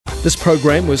This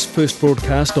program was first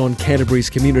broadcast on Canterbury's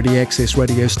community access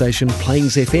radio station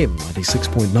Plains FM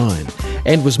 96.9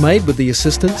 and was made with the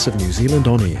assistance of New Zealand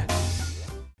On Air.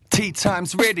 Tea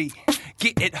time's ready,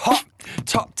 get it hot.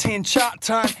 Top 10 chart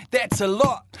time, that's a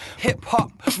lot. Hip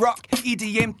hop, rock,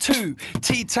 EDM too.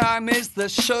 Tea time is the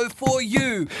show for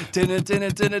you. Dinner, dinner,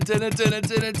 dinner, dinner, dinner,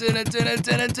 dinner, dinner, dinner,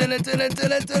 dinner, dinner, dinner, dinner,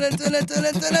 dinner, dinner,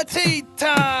 dinner, dinner, tea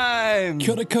time.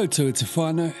 Kia ora koutou te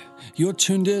whānau. You're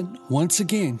tuned in once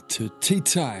again to Tea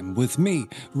Time with me,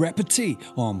 Rapper T,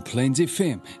 on Plains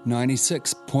FM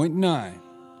 96.9.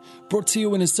 Brought to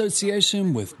you in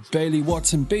association with Bailey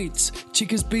Watson Beats.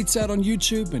 Check his beats out on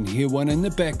YouTube and hear one in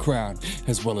the background,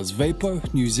 as well as Vapo,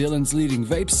 New Zealand's leading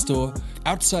vape store,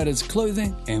 Outsiders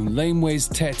Clothing, and Laneways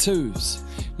Tattoos.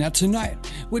 Now tonight,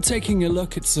 we're taking a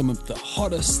look at some of the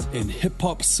hottest in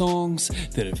hip-hop songs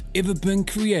that have ever been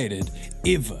created,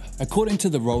 ever, according to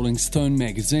the Rolling Stone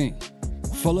magazine.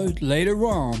 Followed later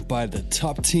on by the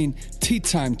Top 10 Tea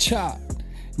Time chart.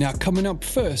 Now coming up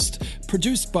first,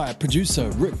 produced by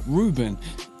producer Rick Rubin,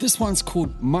 this one's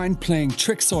called Mind Playing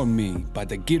Tricks on Me by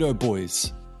the Ghetto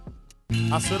Boys.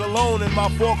 I sit alone in my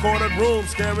four-cornered room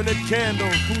staring at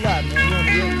candles. Who got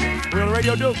man? We on the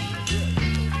radio, dude?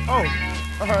 Oh,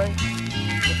 alright.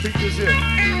 Well, peep this here.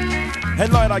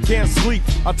 At night I can't sleep,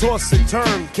 I toss and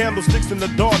turn. Candlesticks in the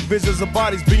dark, visions of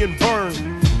bodies being burned.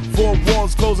 Four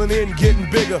walls closing in, getting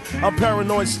bigger. I'm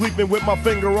paranoid, sleeping with my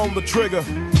finger on the trigger.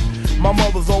 My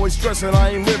mother's always stressing I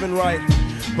ain't living right,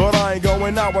 but I ain't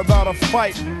going out without a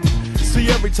fight. See,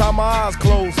 every time my eyes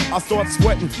close, I start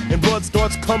sweating and blood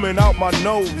starts coming out my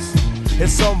nose.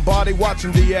 It's somebody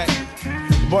watching the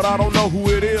act, but I don't know who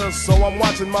it is, so I'm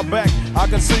watching my back. I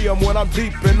can see him when I'm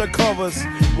deep in the covers.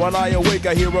 When I awake,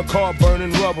 I hear a car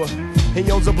burning rubber.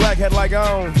 He owns a black hat like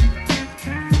I own,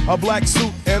 a black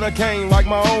suit and a cane like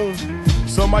my own.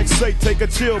 Some might say take a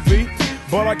chill beat,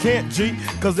 but I can't, G,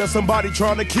 cause there's somebody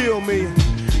trying to kill me.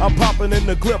 I'm popping in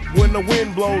the clip when the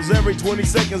wind blows. Every 20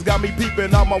 seconds got me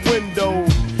peeping out my window.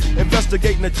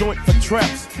 Investigating the joint for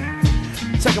traps,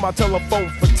 checking my telephone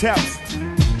for taps.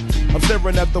 I'm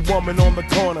staring at the woman on the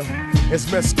corner.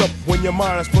 It's messed up when your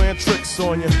mind is playing tricks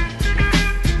on you.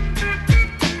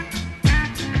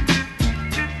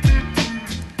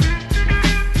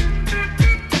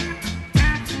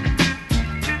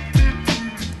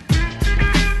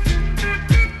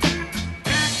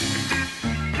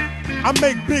 I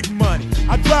make big money,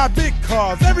 I drive big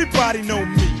cars, everybody know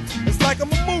me. It's like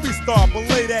I'm a movie star, but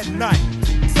late at night,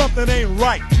 something ain't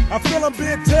right. I feel I'm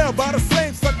being tailed by the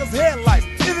same sucker's headlights.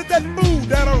 Is it that fool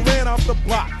that I ran off the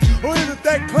block? Or is it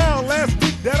that clown last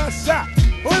week that I shot?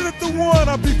 Or is it the one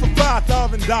I beat for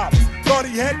 $5,000? Thought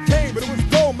he had cane, but it was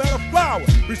gold, man, a flower.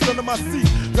 Reached under my seat,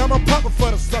 now I'm popping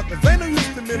for the suckers. Ain't no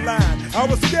use to me lying, I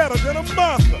was scared than a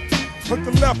monster. Put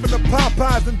the left in the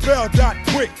Popeyes and Bell Dot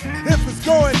quick. If it's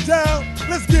going down,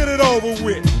 let's get it over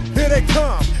with. Here they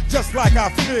come, just like I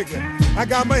figured. I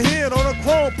got my hand on a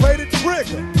chrome-plated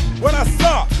trigger. When I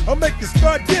saw, I'll make you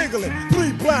start giggling.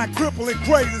 3 blind, crippling,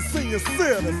 crazy senior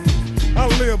citizens. I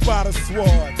live by the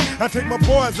sword. I take my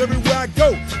boys everywhere I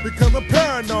go, becoming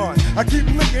paranoid. I keep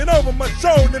looking over my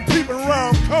shoulder and peeping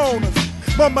around corners.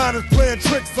 My mind is playing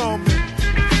tricks on me.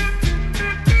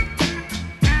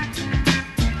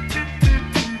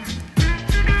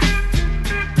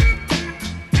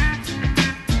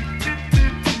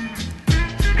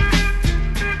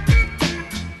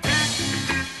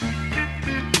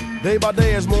 Day by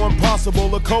day it's more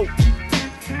impossible to cope.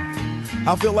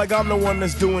 I feel like I'm the one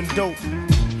that's doing dope.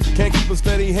 Can't keep a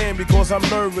steady hand because I'm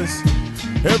nervous.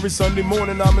 Every Sunday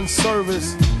morning I'm in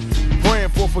service, praying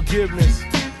for forgiveness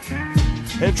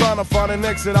and trying to find an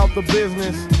exit out the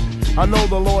business. I know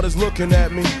the Lord is looking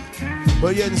at me,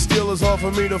 but yet and still it's hard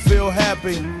for me to feel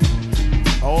happy.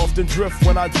 I often drift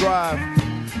when I drive,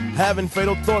 having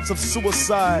fatal thoughts of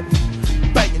suicide.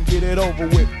 Bang and get it over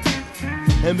with.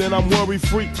 And then I'm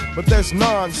worry-free, but that's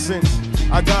nonsense.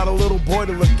 I got a little boy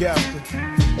to look after,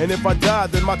 and if I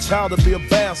died, then my child would be a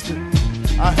bastard.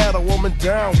 I had a woman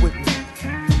down with me,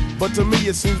 but to me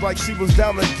it seems like she was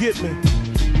down to get me.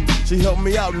 She helped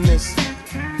me out in this,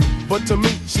 but to me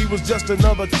she was just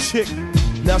another chick.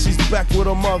 Now she's back with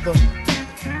her mother.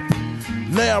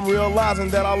 Now I'm realizing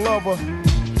that I love her.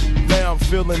 Now I'm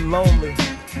feeling lonely.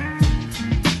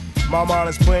 My mind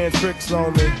is playing tricks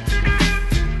on me.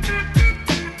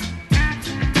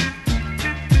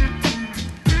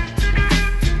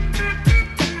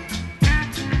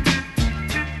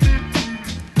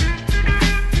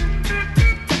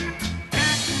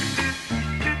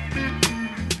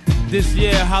 This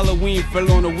year Halloween fell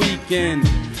on a weekend.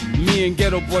 Me and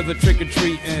Ghetto Boys are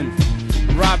trick-or-treating,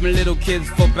 robbing little kids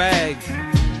for bags.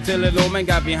 till an old man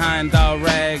got behind our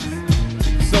rags.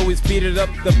 So we speeded up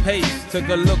the pace, took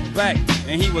a look back,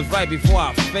 and he was right before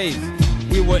our face.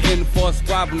 We were in for a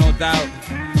squabble, no doubt,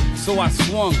 so I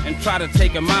swung and tried to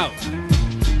take him out.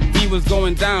 He was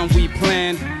going down, we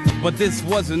planned, but this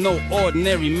wasn't no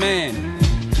ordinary man.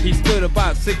 He stood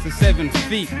about 6 or 7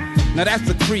 feet. Now that's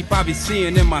the creep I be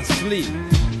seeing in my sleep.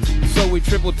 So we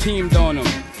triple teamed on him,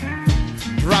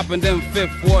 dropping them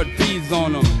Fifth Ward B's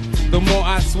on him. The more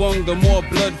I swung, the more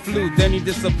blood flew. Then he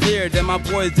disappeared, and my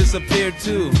boys disappeared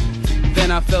too.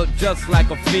 Then I felt just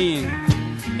like a fiend.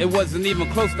 It wasn't even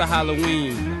close to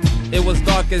Halloween. It was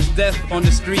dark as death on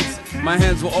the streets. My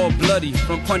hands were all bloody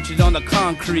from punching on the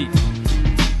concrete.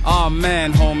 Aw,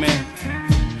 man, homie,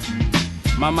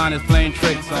 my mind is playing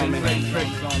tricks on me.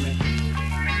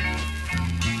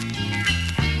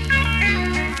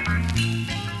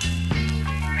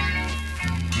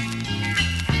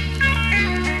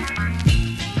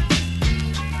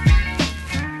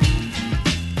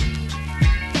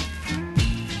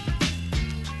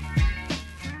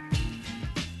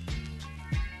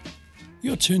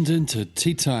 You're tuned in to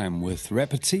Tea Time with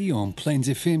Rapper T on Plains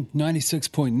FM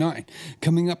 96.9.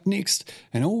 Coming up next,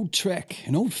 an old track,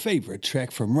 an old favourite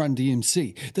track from Run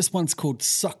DMC. This one's called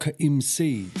Sucker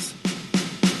MCs.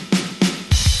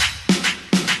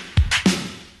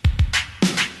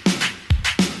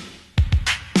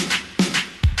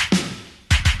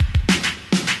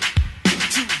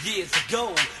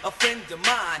 A friend of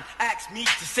mine asked me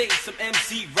to say some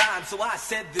MC rhyme, so I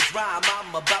said this rhyme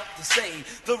I'm about to say.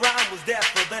 The rhyme was there,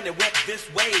 but then it went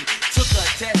this way. Took a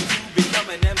test to become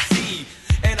an MC,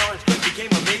 and Orange Cliff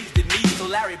became amazed at me. So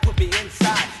Larry put me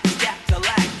inside his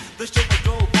Cadillac. The chauffeur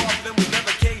drove off and we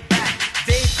never came back.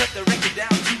 Dave cut the record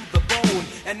down to the bone,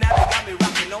 and now they got me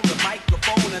rocking on the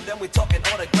microphone. And then we're talking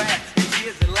autograph, and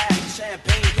tears and laughs,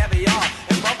 champagne, caviar,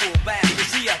 and bubble bath. You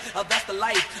see, that's the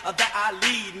life that I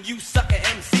lead, and you sucker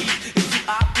MCs is who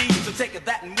I be. So take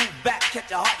that and move back,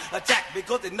 catch a heart attack,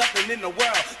 because there's nothing in the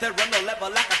world that run the level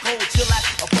like a cold chill at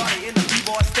a party in the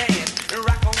B-boy stand. And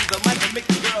rock on the mic and make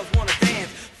the girls wanna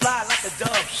dance. Fly like a dove,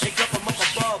 and up them up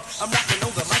above. I'm rocking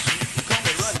on the mic and you can call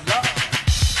me Run Love.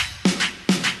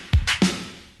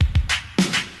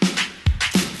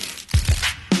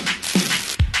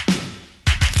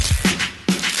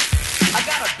 I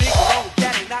got a big long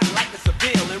caddy, not like a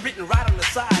Seville, and written right on the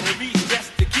side and reads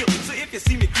Dressed to Kill. So if you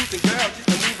see me cruising, girl, just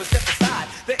to move a step aside.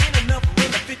 There ain't enough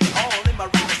room to fit you all in my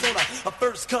ride. It's on a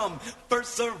first come,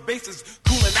 first serve basis.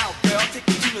 Cooling out, girl, take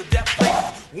you to the depth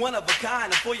places. One of a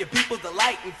kind, and for your people's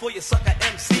delight, and for your sucker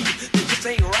MCs, it just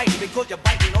ain't right, because you're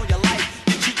biting on your life,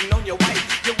 you're cheating on your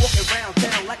wife, you're walking around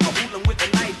town like a hooligan with a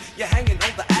knife, you're hanging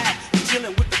on the app, you're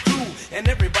chilling with the crew, and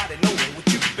everybody knowing what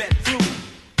you've been through.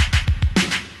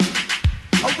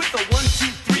 Oh, with the 1,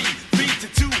 2, 3, 3 to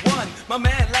 2, 1. My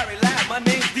man Larry Lab, my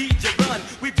name's DJ Run.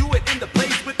 We do it in the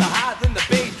place with the highs and the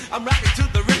bass. I'm rocking to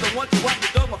the rhythm, want to watch me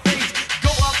dog my face.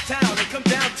 Go uptown and come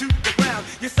down to the ground.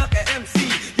 You sucker MC,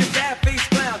 you sad face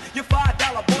clown. You're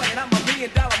 $5 boy and I'm $1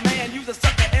 million man. You's a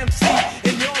sucker MC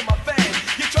and you're my fan.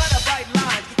 You try to bite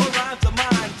lines or rhymes of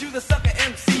mine. You's a sucker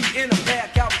MC in a pair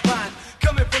of Calvin Klein.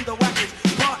 Coming from the wackest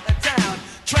part of town.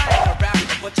 Trying to rap,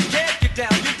 but you can't get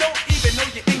down. You don't even know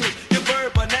your English, your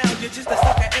verb or noun. You're just a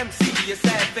sucker MC, you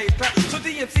sad face clown. So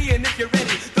DMC, and if you're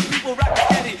ready, the people rock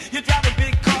steady. You're driving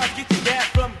big cars, get your gas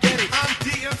from Getty. I'm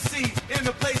DMC in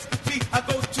the place to be. I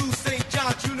go to St.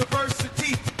 John's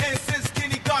University, and since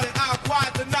kindergarten I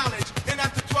acquired the knowledge. And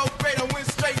after 12th grade I went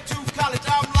straight to college.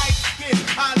 I'm light skinned,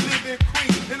 I live in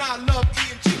Queens, and I love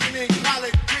eating chicken and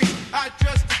collard greens. I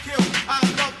dress to kill, I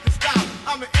love the style.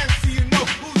 I'm an MC, you know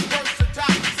who's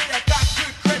versatile. Say I got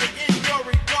good credit in your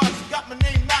regards. Got my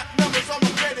name, not numbers on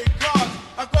my credit cards.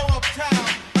 I go uptown,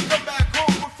 I come back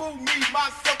home with fool me,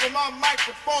 myself, and my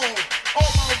microphone.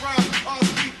 All my rhymes are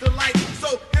sweet delight.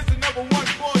 So here's another one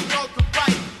for y'all to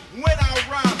bite. When I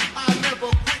rhyme, I never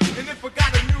quit. And if I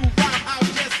got a new rhyme,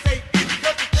 I'll just say it.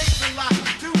 Because it takes a lot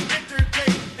to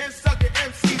entertain. And sucker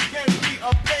MCs can be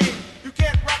a pain. You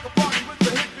can't rock a party with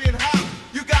the hip and hop.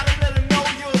 You gotta let them know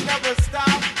you'll never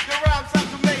stop. Your rhymes have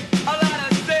to make a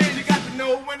lot of sense. You got to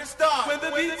know when to start. When the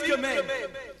beats come in.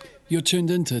 You're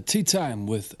tuned in to Tea Time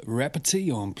with Rapper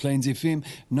T on Plains FM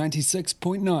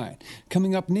 96.9.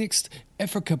 Coming up next,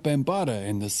 Africa Bambaataa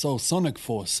and the Soul Sonic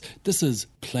Force. This is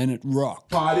Planet Rock.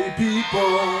 Party people,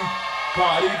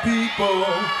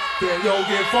 can yo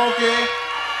get funky?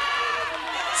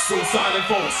 Soul Sonic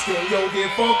Force, can yo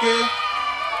get funky?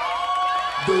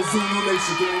 The Zulu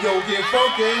Nation, can yo get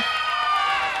funky?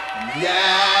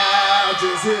 Yeah,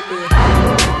 just hit me.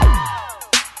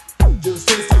 Just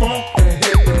taste the funk and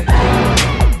hit me.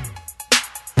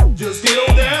 Just get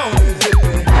on down and hit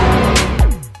me.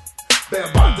 Bam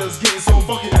Bottas getting so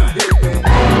funky now, hit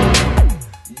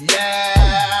me.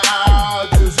 Yeah,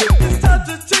 just hit me. It's time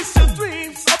to chase your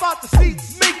dreams about the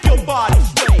seats. Make your body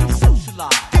sway, socialize.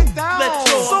 Get down. Let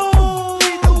your soul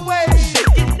lead the way.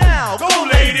 Shake it now. Go,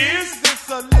 ladies. It's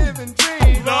a living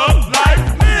dream. Love,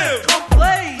 life, live. Come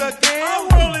play. The game. Our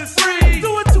world is free.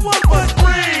 Do what you want, but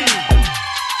free.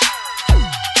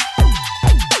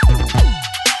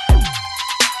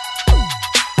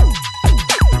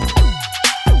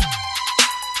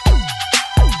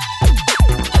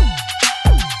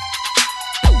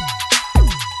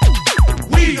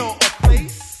 We know a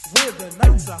place where the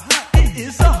nights are hot. It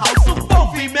is a house of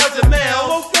both females and males.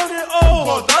 Both young and old.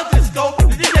 For the disco,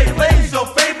 the DJ plays your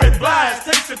favorite blast.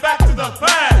 Takes it back to the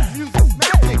past. Music's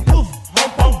magic. Poof.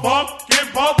 Hump, hump, bump,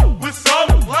 get bumped with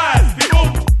some class,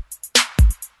 people.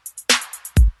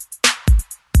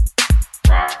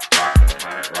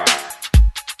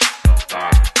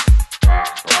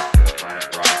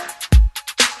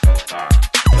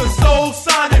 The soul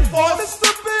sonic force,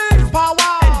 Mr. Big Power.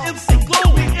 and MC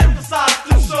Glow. We emphasize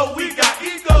the show. We got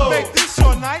ego. Make this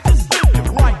your night. Just live it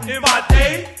right. In my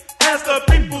day, as the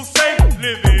people say,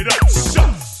 live it up,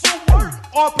 shucks. So work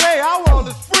Or play, our world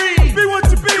is free. Be what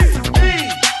you be.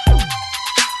 Me.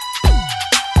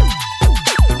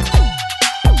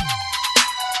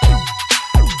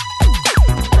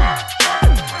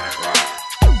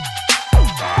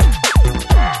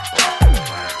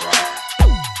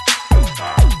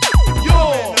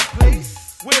 You're in a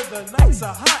place Where the nights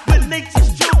are hot. where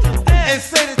nature's children and dance.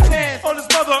 say the chance. On this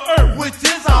mother earth. Which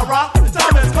is our rock. The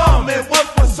time has come and what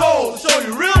for soul. Show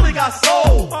you really got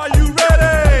soul. Are you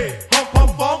ready? Hump,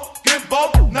 hump, bump, get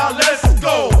bump. Now let's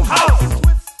go. House.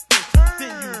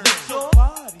 Then you let your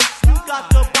body. You got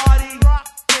the body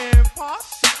rockin', pop.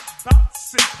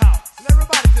 Bounce and pounce. And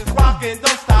everybody just rockin',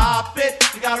 don't stop it.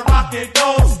 You gotta rock it,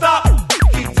 don't stop.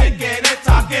 Keep ticking and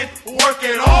talking,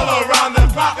 working all around the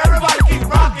clock. Everybody keep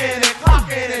rockin' and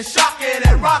clocking and shocking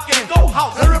and rocking. Go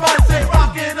house. Everybody say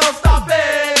rockin', don't stop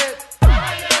it.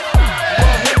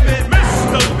 Hit me,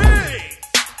 Mr. Big.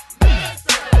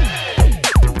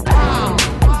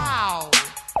 Wow.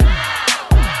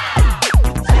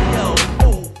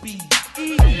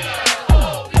 L-O-B-E.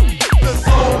 The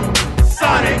Soul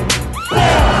Sonic.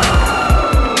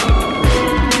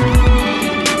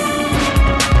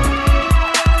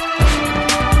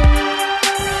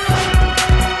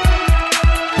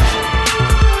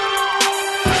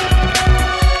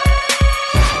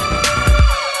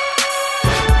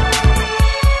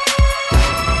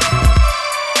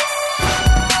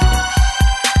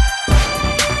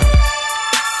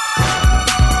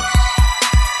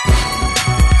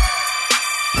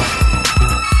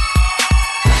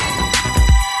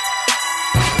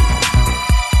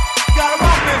 Gotta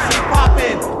rock this and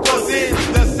poppin', 'cause in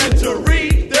the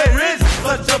century there is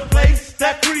such a place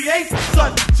that creates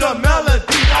such a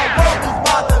melody. Our world was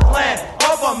by the plan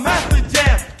of a master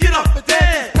jam. Get up and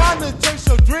dance, Time to chase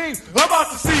your dream. about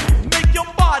to see, make your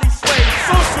body sway,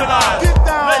 socialize, Get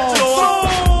down. let your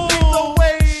soul lead the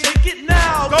way. Shake it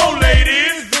now, Go,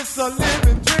 ladies. It's a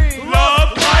living dream. Love,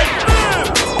 life,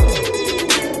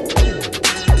 live.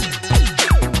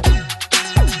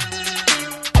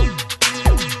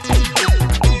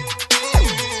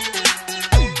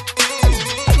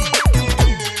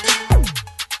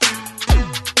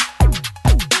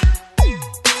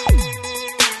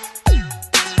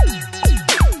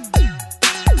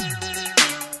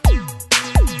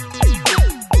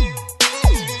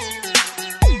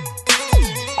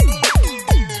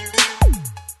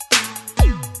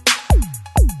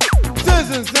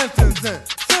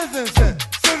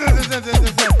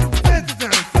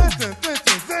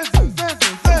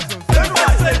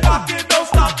 Everybody say rockin', don't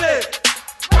stop it.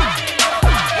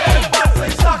 Everybody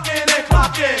say shockin' and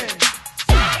clockin'.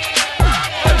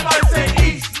 Everybody say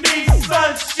East meets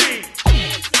Sunsheet.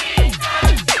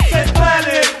 Say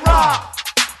Planet Rock.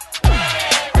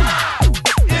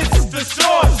 It's the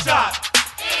short shot.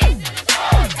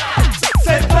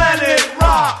 Say Planet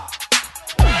Rock.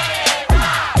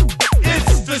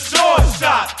 It's the short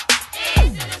shot.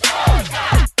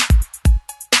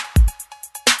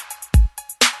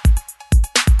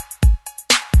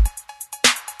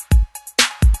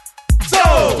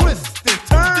 So Twist and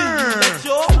turn. let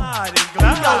your body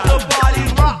glide. You got the body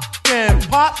rock and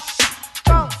pop.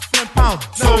 Bounce and pound.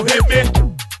 So hit me.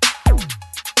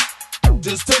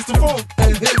 Just taste the funk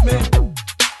and hit me.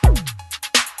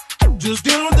 Just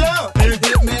get on down and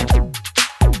hit me.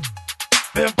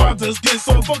 Bam Bottas get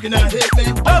so funky now, hit me.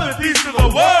 Other piece of the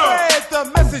world. Spread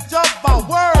the message of our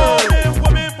world. Men,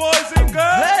 women, boys, and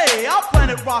girls. Hey, our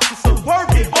Planet Rock is so work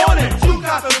it on it. You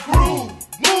got the groove.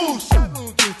 Move.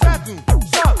 Shadow to tattoo.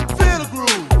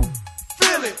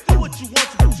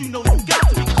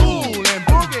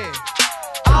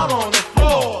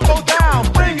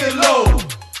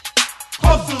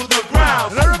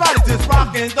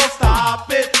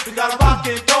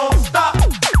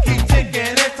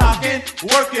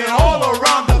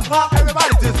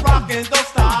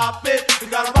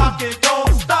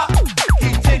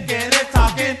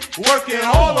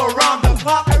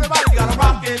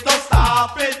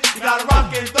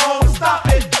 stop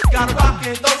it. Gotta rock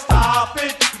it, don't stop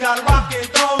it. Gotta rock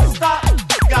it, don't stop.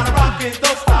 Gotta rock it,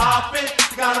 don't stop it.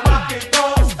 Gotta rock it,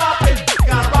 don't stop it.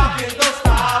 Gotta rock it, don't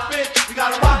stop it. You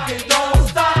gotta rock it, don't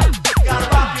stop. Gotta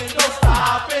rock it, don't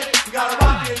stop it. You gotta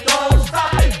rock it, don't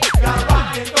stop it. Gotta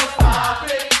rock it, don't stop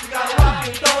it. You gotta rock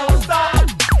it, don't stop.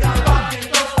 Gotta rock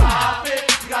it, don't stop it.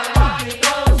 You gotta rock it,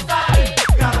 don't stop it.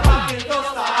 Gotta rock it, don't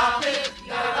stop it.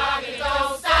 Gotta rock it,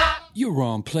 don't stop. You're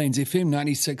on Plains FM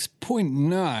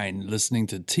 96.9, listening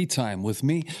to Tea Time with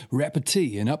me, Rapper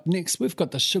T. And up next, we've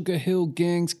got the Sugar Hill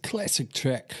Gang's classic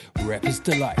track, Rapper's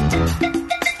Delight.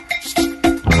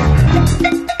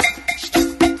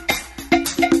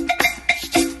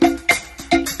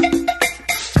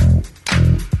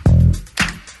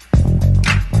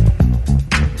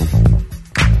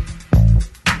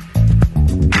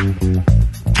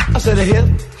 I said a hip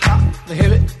hop, the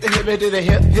hip it to the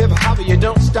hip hop. You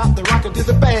don't stop the rockin' to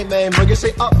the bang bang boogie.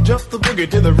 Say up jump the boogie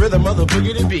to the rhythm of the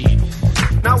boogie to beat.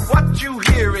 Now what you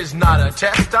hear is not a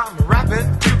test. I'm rapping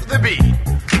to the beat,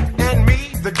 and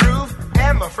me, the groove,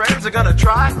 and my friends are gonna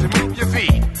try to move your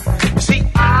feet. You see,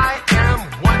 I am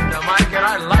Wonder Mike, and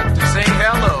I like to say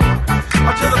hello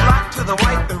to the black, to the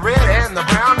white, the red, and the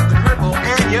brown, the purple,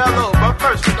 and yellow. But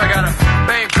first, I gotta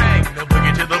bang bang the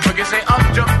boogie to the boogie. Say up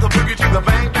jump the boogie to the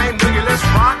bang bang boogie. Let's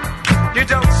rock. You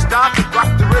don't stop,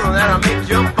 rock the rhythm that'll make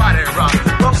your body rock.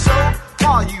 Well, so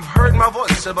far you've heard my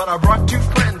voice, but I brought two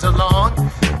friends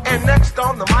along. And next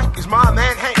on the mic is my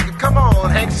man Hank. Come on,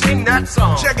 Hank, sing that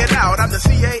song. Check it out, I'm the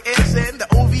CASN, the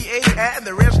OVA, and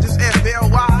the rest is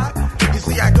FLY. You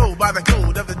see, I go by the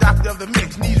code of the doctor of the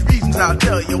mix, and these reasons I'll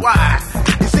tell you why.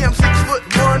 You see, I'm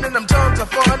 6'1", and I'm tons of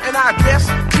fun, and I dress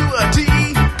to a T.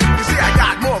 You see, I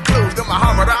got more clothes than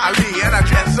Muhammad Ali, and I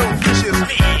dress so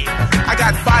viciously. I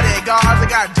got bodyguards, I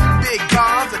got two big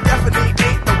cars, I definitely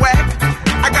ain't the whack.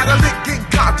 I got a Lincoln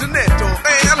Continental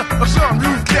and a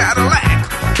sunroof Cadillac.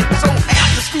 So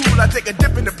after school, I take a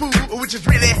dip in the pool, which is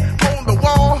really on the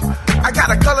wall. I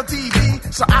got a color TV,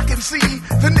 so I can see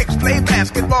the Knicks play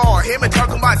basketball. Him and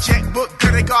talking about checkbook,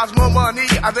 could it cost more money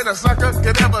than a sucker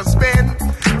could ever spend?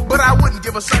 But I wouldn't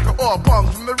give a sucker or a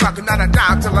punk from the rock, not a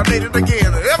dime till I made it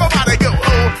again. Everybody go,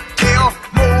 hotel,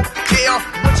 motel,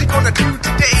 what you gonna do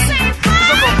today? Cause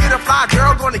I'm gonna get a fly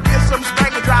girl, gonna get some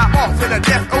spank and drive off in a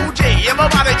death OJ.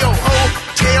 Everybody go,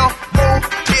 hotel,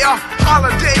 motel,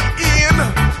 holiday inn.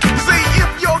 Say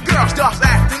if your girl starts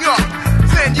acting up,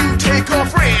 then you take her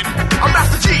friend. I'm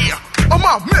Master G,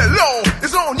 my mellow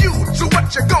is on you, so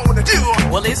what you gonna do?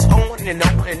 Well, it's on and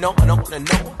on and on and on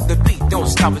and on. The beat don't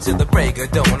stop until the break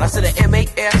of dawn. I said a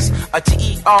M-A-S, a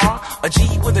T-E-R, a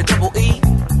G with a double E.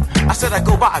 I said I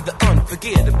go by the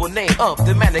unforgettable name of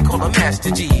the man they call a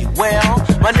Master G. Well,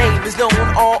 my name is known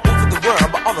all over the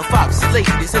world by all the foxy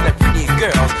ladies and the pretty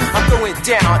girls. I'm going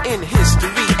down in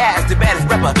history as the baddest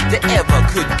rapper that ever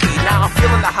could be. Now I'm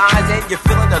feeling the highs and you're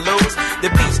feeling the lows. The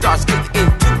beat starts getting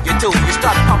into your toe. You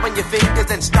start pumping your fingers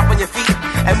and stomping your feet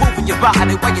and moving your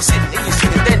body while you're sitting and you're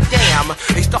sitting. Then damn,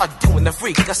 they start doing the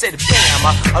freak. I said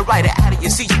bam, right out of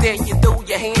your seat. Then you throw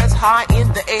your hands high in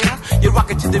the air. You're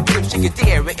rocking to the rhythm, shake your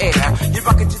dairy air. You're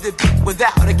rocking to the beat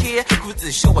without a care. Cruise to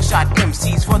the show, I shot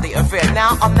MCs for the affair.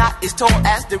 Now I'm not as tall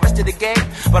as the rest of the gang,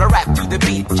 but I rap to the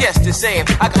beat just the same.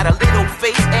 I got a little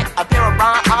face and a pair of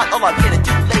rhyme eyes. All I'm here to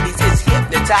do, ladies, is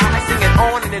hypnotize. Singing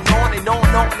on and on and on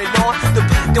and on and on. The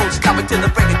beat don't stop until the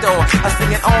break of dawn. I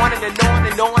sing it on and on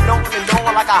and on and on and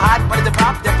on like a hot butter. The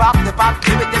pop, give it, pop,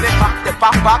 the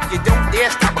pop, pop. You don't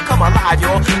dare stop or come alive,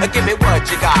 y'all. Give me what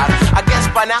you got. I guess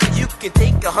by now you can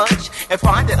take a hunch and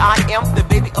find that I am the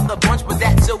baby of the bunch, but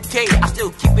that's okay. I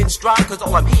still keep it strong, cause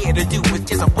all I'm here to do is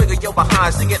just a wiggle your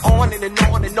behind. Sing it on and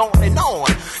on and on and on.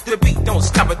 The beat don't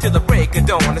stop until the break of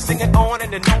dawn. I sing it on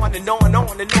and on and on and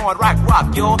on and on.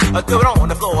 Rock, y'all. Throw it on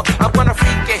the floor. I'm gonna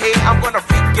freak you here, I'm gonna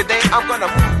freak you there. I'm gonna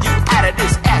move you out of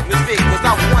this atmosphere, cause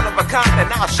I'm one of a kind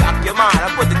and I'll shock your mind. I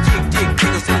put the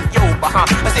jiggles in your behind.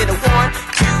 I say the 1,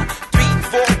 2, 3,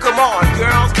 4, come on,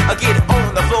 girls, get it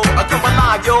on the floor. Come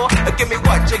alive, y'all, give me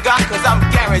what you got, cause I'm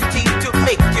guaranteed to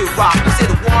make you rock. I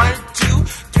said 1, 2,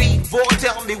 3, 4,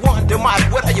 tell me Wonder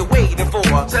Mike, what are you waiting for?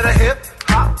 To the hip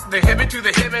hop, the hippie to the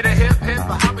hip, the hip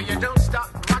hop, you don't stop,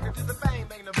 rockin' to the bang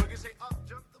bang, the boogie say up,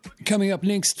 jump the boogie. Coming up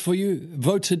next for you,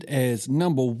 voted as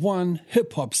 #1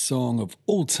 hip-hop song of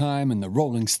all time in the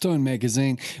Rolling Stone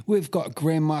magazine, we've got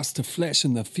Grandmaster Flash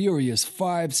and the Furious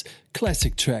Five's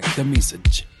classic track, The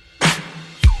Message.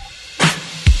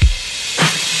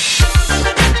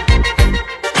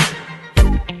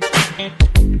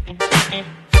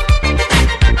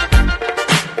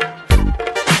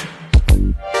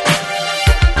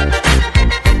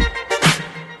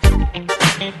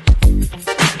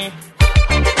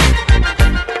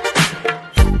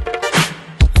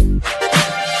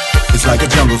 like a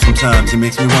jungle sometimes. It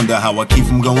makes me wonder how I keep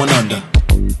from going under.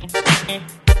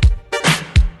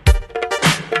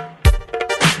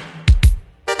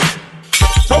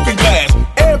 Broken glass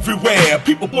everywhere.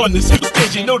 People on the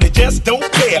stage, you know they just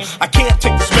don't care. I can't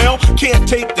take the smell, can't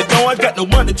take the noise. Got no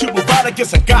money to provide, I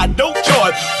guess I got no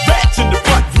choice. Rats in the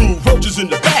front room, roaches in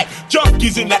the back,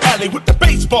 junkies in the alley with the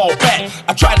baseball bat.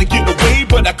 I tried to get away,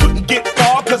 but I couldn't get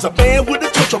far, cause a man with a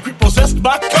tow truck repossessed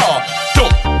my car.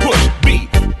 Don't push me,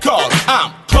 cause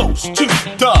I'm close to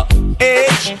the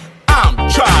edge. I'm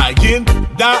trying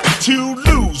not to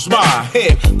lose my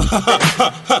head.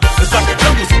 It's like a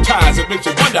jungle sometimes, it makes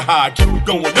you wonder how I keep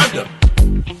going under.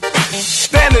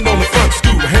 Standing on the front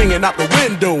stoop, hanging out the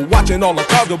window, watching all the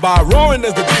cars go by, roaring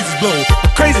as the breezes blow. A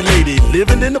crazy lady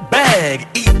living in a bag,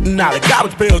 eating out of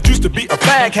garbage pails, used to be a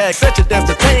fag hag, such a dance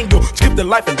to tango, skipped the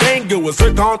life and dango, a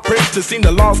zircon princess, seemed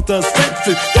to lost her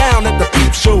senses. Down at the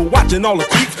peep show, watching all the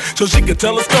creeps, so she could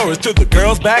tell her stories to the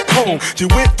girls back home. She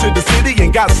went to the city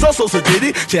and got so did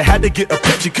it. She had to get a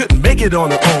pimp, she couldn't make it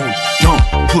on her own.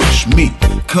 Don't push me,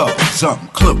 cause I'm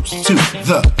close to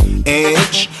the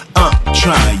edge. I'm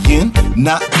trying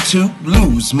not to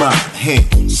lose my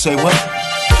head. Say what?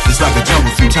 It's like a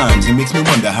jungle sometimes, it makes me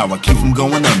wonder how I keep from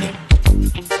going under.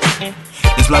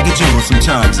 It's like a jungle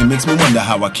sometimes, it makes me wonder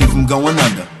how I keep from going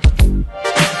under.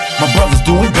 My brother's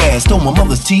doing bad, stole my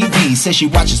mother's TV. Says she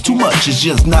watches too much, it's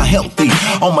just not healthy.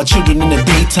 All my children in the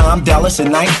daytime, Dallas at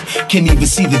night. Can't even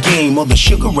see the game or the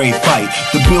Sugar Ray fight.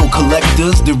 The bill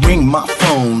collectors, they ring my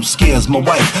phone. Scares my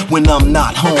wife when I'm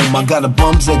not home. I got a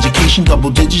bum's education,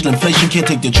 double-digit inflation. Can't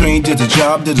take the train to the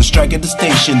job, did a strike at the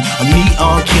station. A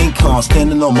neon King Kong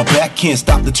standing on my back, can't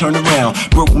stop to turn around.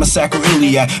 Broke my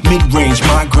sacroiliac, mid-range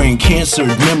migraine, cancer,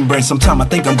 membrane. Sometime I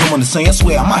think I'm going to say, I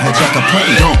swear I might hijack a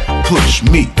plane. Don't push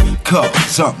me,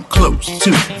 cause I'm close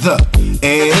to the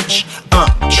edge.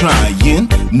 I'm trying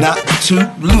not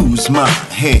to lose my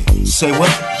head. Say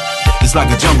what? It's like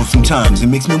a jungle sometimes, it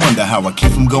makes me wonder how I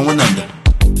keep from going under.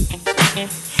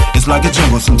 It's like a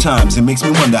jungle sometimes, it makes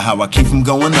me wonder how I keep from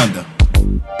going under.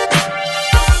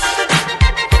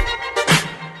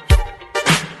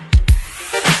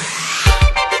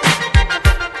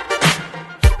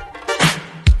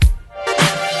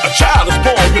 Child is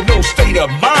born with no state of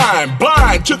mind,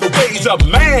 blind to the ways of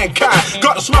mankind.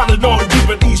 God is smiling on you,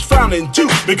 but he's frowning too,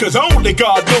 because only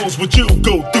God knows what you'll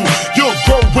go through. You'll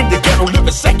grow in the ghetto, live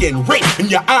a second rate,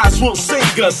 and your eyes will sing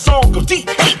a song of deep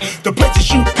hate. The places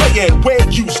you play and where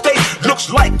you stay looks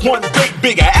like one great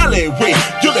big alleyway.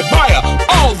 You'll admire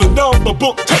all the number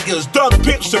book takers, dug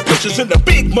pimps and pushers, and the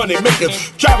big money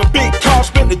makers. Drive a big car,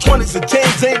 spending 20s and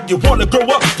 10s, and you wanna grow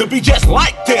up to be just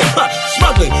like them.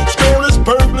 Smuggling, scoreless,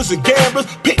 burglars, and gamblers,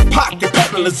 pickpocket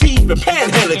peddlers, even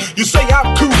panhandling. You say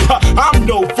I'm cool, I'm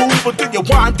no fool, but then you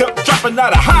wind up dropping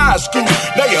out of high school.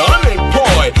 Now you're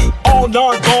unemployed, all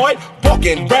non-void,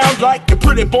 walking round like a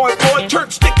pretty boy,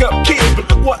 turned stick-up kid. But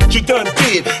look what you done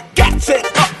did, got set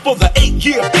up for the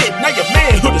 8-year bid. Now your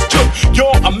manhood is took,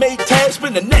 you're a made tag.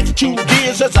 Spend the next 2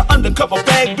 years as an undercover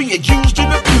bag, being used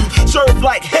and abused, served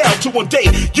like hell. Till one day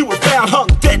you were found hung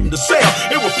dead in the cell.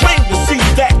 It was plain to see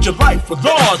that your life was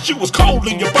lost. You was cold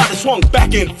and your body swung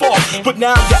back and forth, but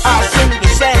now your eyes sing the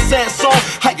sad song.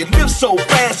 How you live so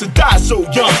fast and die so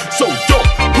young. So don't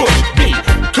push me,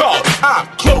 cause I'm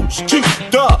close to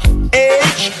the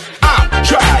edge. I'm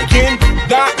trying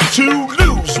not to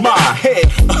lose my head.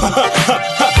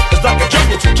 It's like a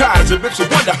jungle sometimes, it makes you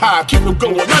wonder how I keep from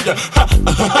going under.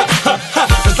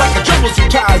 It's like a jungle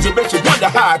sometimes, it makes you wonder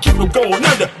how I keep from going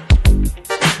under.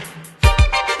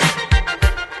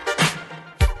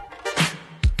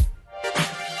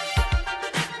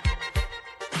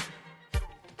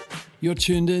 You're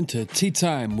tuned in to Tea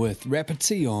Time with Rapper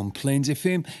T on Plains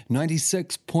FM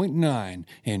 96.9.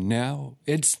 And now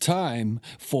it's time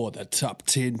for the Top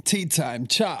 10 Tea Time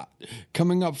chart.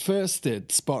 Coming up first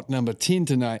at spot number 10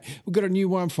 tonight, we've got a new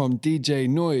one from DJ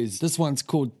Noise. This one's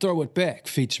called Throw It Back,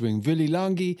 featuring Villy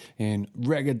Langi and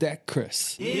Ragadak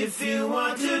Chris. If you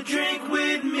want to drink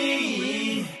with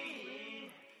me,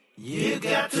 you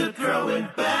got to throw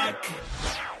it back.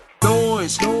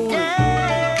 Noise.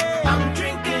 Yeah, I'm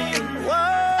drinking.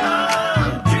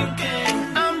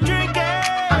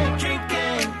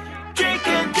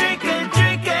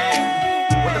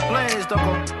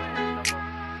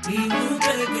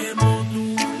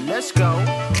 Let's go.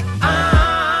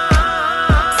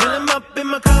 Fill him up in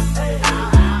my cup.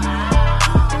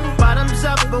 Bottoms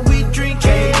up, but we drink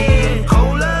KD and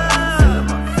cola.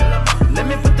 Let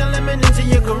me put the lemon into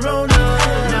your Corona.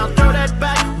 Now throw that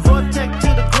back, vortex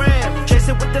to the gram. Chase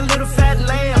it with the little fat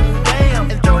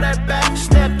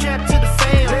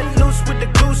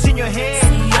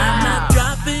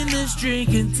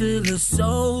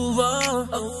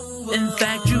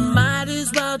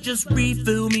just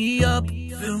refill me up.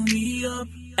 Fill me up.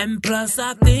 And plus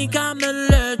I think I'm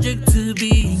allergic to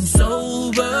being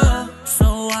sober,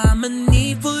 so I'ma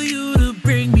need for you to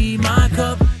bring me my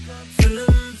cup. Fill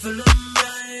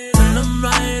 'em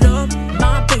right up.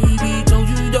 My baby told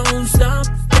you don't stop.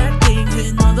 That thing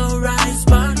hitting all the right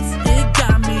spots. It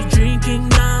got me drinking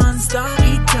non-stop.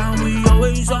 Each time we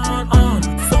always on.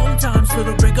 Sometimes till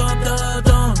the break of the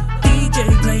dawn. DJ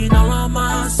playing all of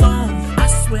my songs. I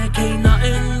swear can't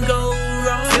nothing go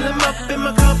wrong. Fill 'em up in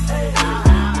my cup.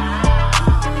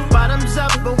 Bottoms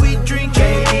up, but we drink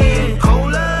KD and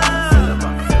cola.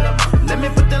 Let me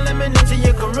put the lemon into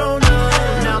your Corona.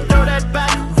 Now throw that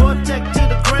back, vortex to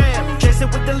the gram. Chase it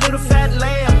with the little fat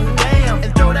lamb, damn.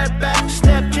 And throw that back,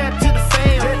 Snapchat to the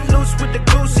fam. Let loose with the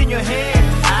goose in your hand.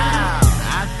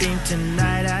 I think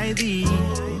tonight I be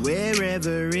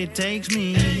wherever it takes me.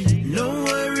 No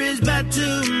worries about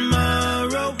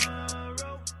tomorrow.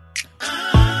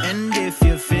 And if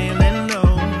you're feeling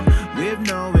low, with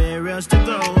nowhere else to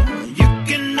go, you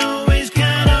can always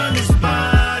count on this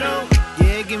bottle.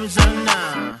 Yeah, give me some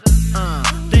now.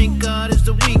 Thank God it's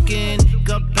the weekend.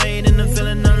 Got paid and I'm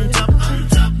feeling on top.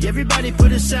 Everybody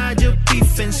put aside your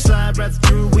beef and slide right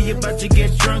through. We about to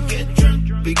get drunk.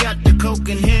 We got the coke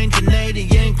in hand,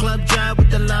 Canadian club jive with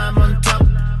the lime on top.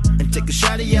 And take a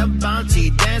shot of your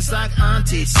bounty. Dance like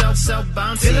auntie, so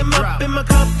bouncy. Fill 'em up in my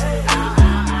cup.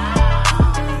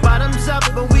 Bottoms up,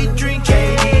 but we drink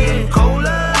KD and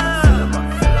cola.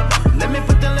 Let me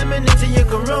put the lemon into your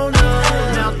Corona.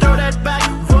 Now throw that back,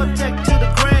 vortex to the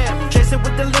gram. Chase it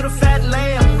with the little fat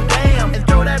lamb, damn. And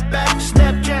throw that back,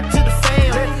 Snapchat to the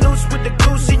fam. Let loose with the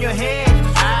goose in your hand.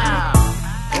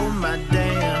 Oh my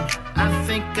damn, I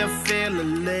think I feel a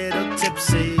little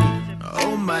tipsy.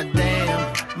 Oh my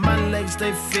damn, my legs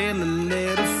they feel a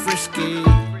little frisky.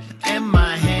 And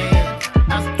my hand,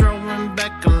 I'm throwing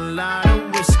back a lot of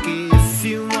whiskey. If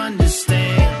you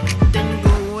understand, then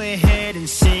go ahead and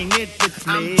sing it with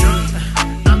me. I'm drunk,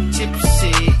 I'm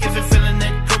tipsy. If you're feeling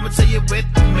it, come and say it with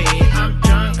me. I'm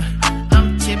drunk,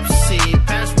 I'm tipsy.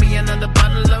 Pass me another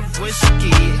bottle of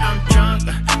whiskey. I'm drunk,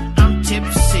 I'm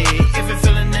tipsy. If you're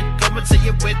feeling it, come and say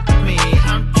it with me.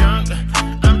 I'm drunk,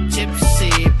 I'm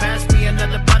tipsy. Pass me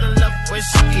another bottle of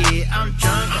whiskey. I'm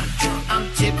drunk, I'm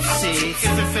tipsy. If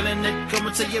you're feeling it, come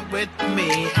and say it with me.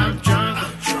 I'm drunk,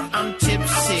 I'm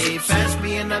tipsy. Pass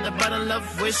me another bottle of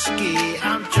whiskey.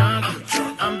 I'm drunk,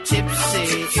 I'm tipsy.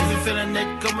 If you're feeling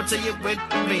it, come and say it with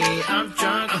me. I'm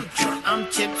drunk, I'm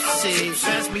tipsy.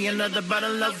 Pass me another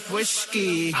bottle of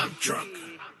whiskey. I'm drunk.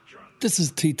 This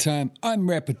is Tea Time. I'm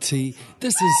Rapper T.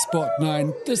 This is Spot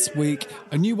 9. This week,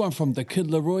 a new one from the Kid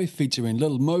Laroi featuring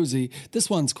Lil Mosey. This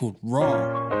one's called Wrong.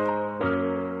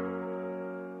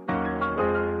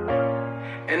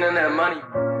 Internet money.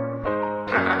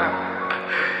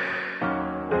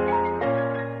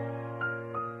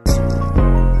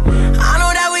 I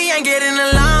know that we ain't getting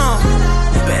along,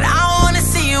 but I wanna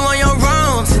see you on your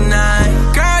own tonight.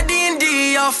 Girl,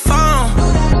 D&D your phone.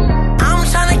 I'm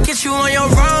tryna get you on your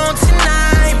own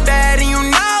tonight. Bad and you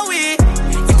know it.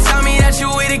 You tell me that you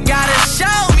with it, gotta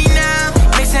show me now.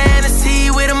 Mix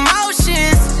Hennessy with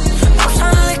emotions. I'm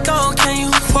tryna let go, can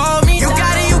you hold me? You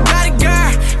got it,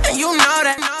 girl, and you know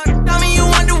that. Tell me you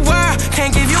want the world,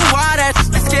 can't give you all that.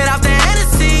 Let's get off the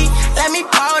Hennessy, let me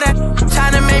pour that.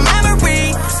 Tryna make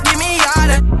memories, give me all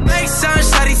that. Make sun,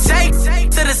 shawty, take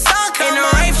to the sun, come in the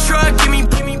rave truck, give me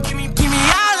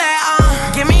all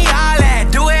that, give me all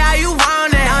that. Do it how you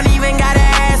want it. Don't even gotta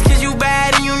ask, 'cause you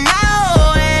bad and you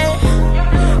know it.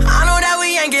 I know that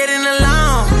we ain't getting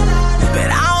along, but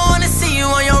I wanna see you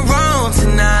on your own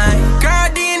tonight. Girl,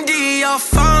 D&D your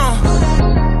phone.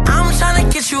 I'm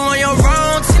tryna get you on your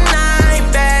own tonight.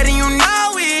 Bad and you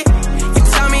know it. You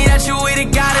tell me that you with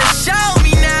it, gotta show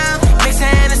me now. Mix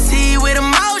Hennessy with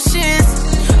emotions.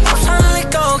 I'm tryna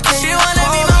let go, can she wanna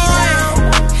be my one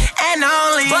and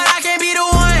only, but I can't be the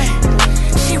one.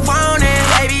 She want it,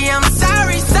 baby, I'm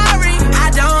sorry, I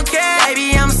don't care,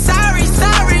 baby, I'm sorry,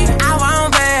 I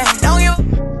won't bet, don't give a.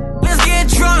 Let's get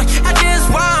drunk, I just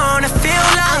wanna feel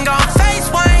love. I'm gon' face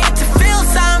one to feel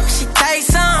some, she takes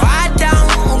some. I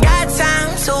don't got time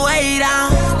to wait on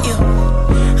you.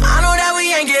 I know that we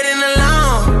ain't getting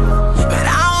along, but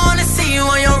I wanna see you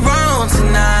on your own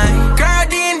tonight. Girl,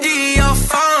 D&D your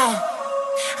phone.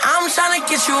 I'm tryna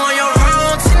get you on your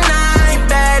own tonight.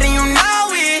 Bad and you know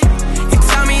it. You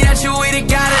tell me that you with it,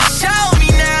 gotta show me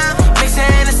now. Mix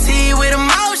Hennessy with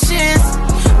emotions.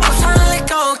 I'm tryna let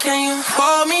go, can you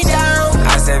hold me down?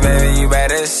 I said, baby, you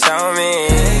better show me.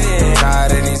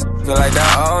 Tired of these feel like the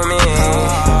old me.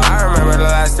 I remember the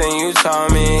last thing you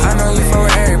told me. I know you from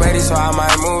everybody, so I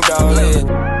might move though.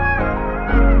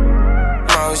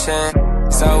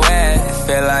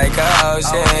 it like a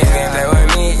ocean. You can play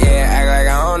with me, yeah, act like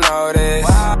I don't know this.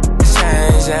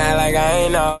 Change and act like I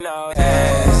ain't know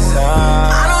this.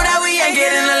 I know that we ain't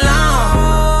getting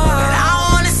along, but I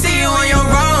wanna see you on your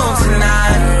room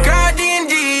tonight. Girl,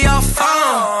 D&D your phone.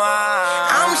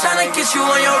 I'm tryna get you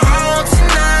on your room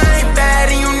tonight. Bad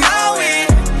and you know it.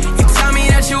 You tell me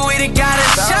that you with it, gotta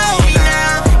show me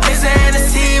now. It's a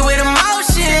Hennessy with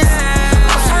emotions.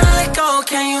 I'm tryna let go,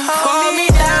 can you hold me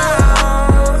down?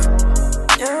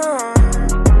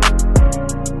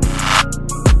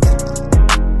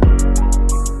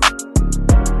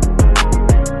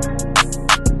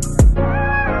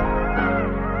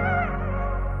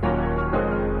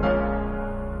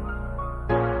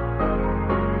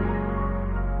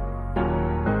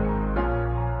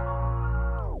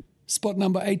 Spot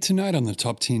number 8 tonight on the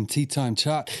Top 10 Tea Time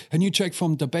chart. A new track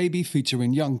from DaBaby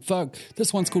featuring Young Thug.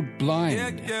 This one's called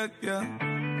Blind.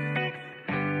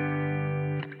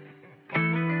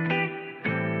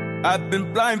 I've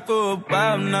been blind for a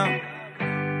while now.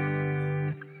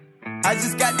 I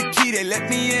just got the key, they let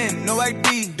me in, no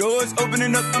ID. Doors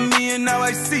opening up for me and now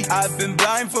I see. I've been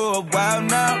blind for a while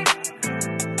now.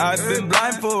 I've been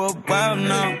blind for a while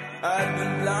now. I've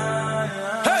been blind.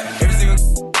 Hey! Every single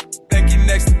thank you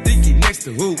next to Dinky, next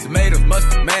to who? Tomatoes,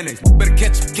 mustard, mayonnaise. Better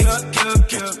catch you.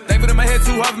 Thankful that my head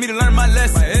too hard for me to learn my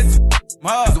lesson. My head too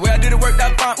hard. The way I did it worked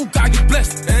out fine. Ooh, God, you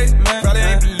blessed. Hey, man, probably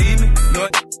ain't believe me. No, I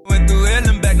went through hell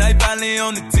and back. Now you finally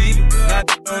on the TV. Now I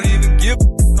don't even give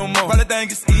no more. Probably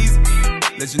think it's easy.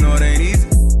 Let you know it ain't easy.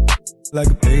 Like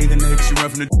a bathing nigga, she run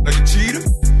from the like a cheetah.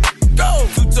 Go!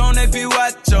 Two-tone AP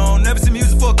watch on, never see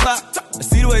music for a clock. I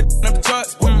see the way up the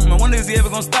charts. I wonder is he ever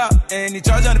gonna stop? And he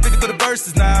charge 150 for the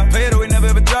verses now. Pay it or he never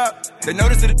ever drop. They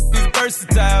notice that he's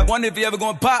versatile. Wonder if he ever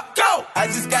gonna pop. Go! I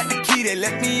just got the key, they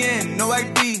let me in, no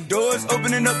ID. Doors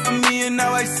opening up for me and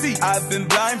now I see. I've been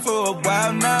blind for a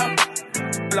while now.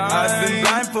 I've been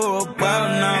blind for a while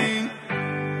now.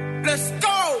 Let's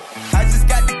go! I just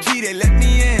got the key, they let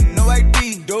me in, no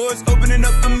ID. Doors opening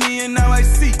up for me and now I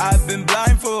see. I've been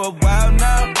blind for a while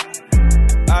now.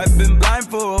 I've been blind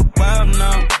for a while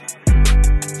now.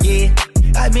 Yeah,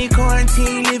 I've been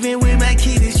quarantined, living with my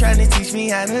kids, trying to teach me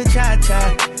how to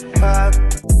cha-cha.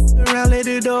 Around, let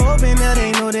the door open, now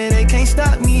they know that they can't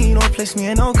stop me. Don't place me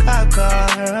in no cop car.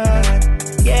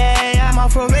 Yeah, I'm on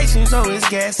probation, so it's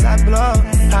gas I blow.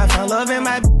 I found love in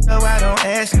my so I don't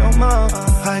ask no more.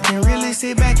 I can really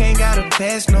sit back, ain't gotta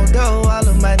pass no dough. All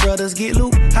of my brothers get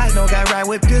loot. I don't got right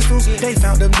with pistols. They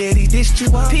found them daddy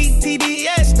district.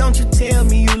 PTDS, don't you tell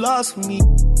me you lost for me.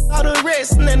 All the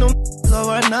rest, let them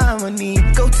lower nominee.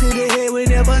 Go to the head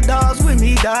whenever dogs with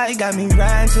me die. Got me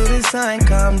riding till the sun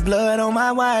comes, blood on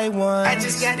my white one. I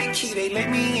just got the key, they let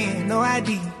me in, no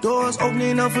ID. Doors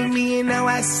opening up for me and now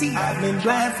I see. I've been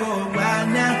blind for a while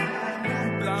now.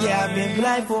 Yeah, I've been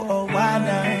blind for a while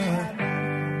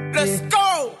now. Let's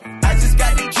go! I just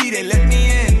got the key, they let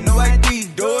me in, no ID.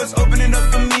 Doors opening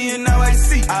up for me and now I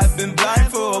see. I've been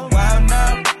blind for a while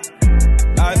now.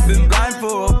 I've been blind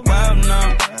for a while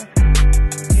now.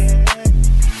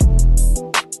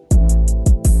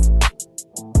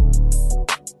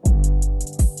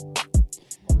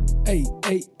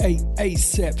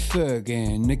 A$AP Ferg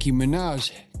and Nicki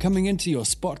Minaj coming into your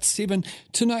spot 7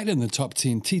 tonight in the Top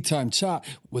 10 Tea Time chart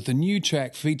with a new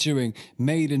track featuring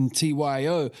Made in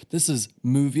TYO. This is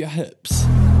Move Your Hips. It's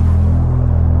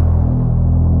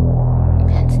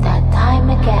that time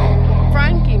again.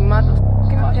 Frankie,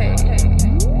 motherfucking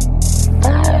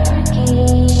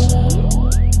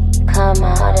Fergie, come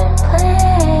out and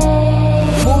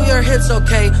play. Move your hips,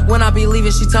 okay. When I be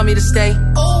leaving, she tell me to stay.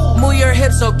 Move your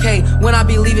hips, okay. When I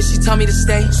be leaving, she tell me to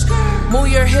stay. Move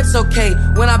your hips, okay.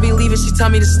 When I be leaving, she tell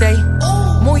me to stay.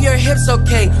 Move your hips,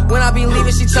 okay. When I be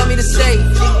leaving, she tell me to stay.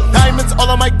 Diamonds all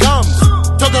on my gums.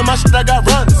 Talking my shit, I got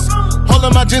runs.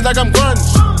 Holding my jeans like I'm grunge.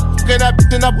 Get that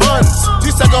in the buns.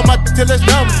 She suck on my till it's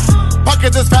numb.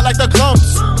 Pockets is fat like the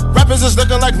clumps. Rappers is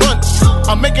looking like lunch.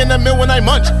 I'm making a meal when I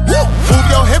munch. Woo! Move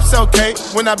your hips, okay.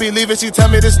 When I be leaving, she tell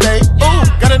me to stay. Ooh,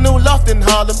 got a new loft in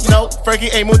Harlem. No,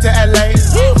 Frankie ain't moved to LA.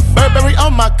 Woo! Burberry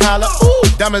on my collar. Ooh,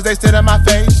 diamonds they sit in my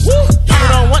face. Woo! You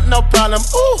don't want no problem.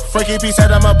 Ooh, Frankie P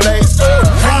said I'm a blaze.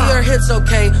 Move your hips,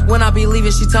 okay. When I be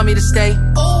leaving, she tell me to stay.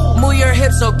 Move your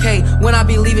hips, okay. When I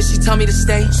be leaving, she tell me to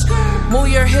stay. Move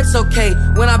your hips, okay.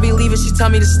 When I be leaving, she tell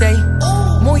me to stay.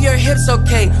 Move your hips,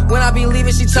 okay. When I be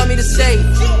leaving, she tell me to stay.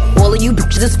 All of you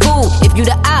bitches is fool. If you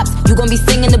the ops, you gon' be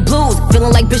singing the blues.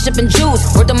 Feeling like Bishop and Juice.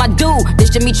 Word on my dude,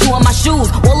 this should me chew on my shoes.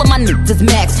 All of my niggas is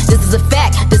max. This is a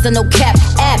fact. This a no cap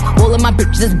app. All of my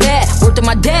bitches is bad. Word on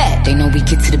my dad. They know we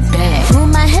get to the bag. Move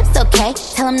my hips, okay.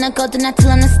 Tell him to go, do not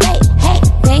tell him to stay. Hey,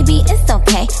 baby, it's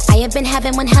okay. I have been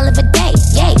having one hell of a day.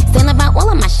 Yay, sailing about all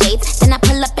of my shades. Then I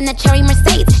pull up in a cherry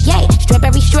Mercedes. Yay,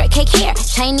 strawberry shortcake hair.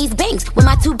 Chinese banks with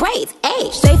my 2 braids.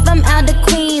 Ayy, straight from out of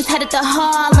Queens, headed to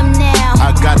Harlem now.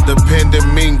 I got the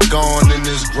pandemic gone and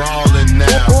it's brawling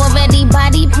now. Already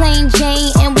body plain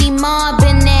Jane and we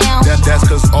mobbing now. That's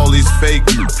cause all these fake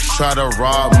try to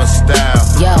rob my style.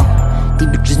 Yo, these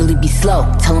bitches really be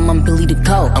slow. Tell them I'm Billy the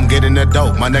Goat. I'm getting that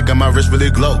dope. My neck and my wrist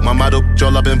really glow. My model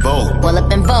all up in vogue. All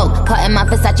up in vogue. Caught in my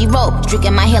Versace robe.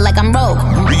 Streaking my hair like I'm Rogue.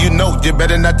 Do you know you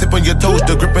better not tip on your toes?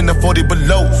 The grip in the 40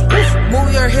 below.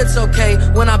 Move your hips, okay.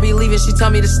 When I be leaving, she tell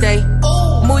me to stay.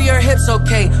 Move your hips,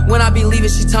 okay. When I be leaving,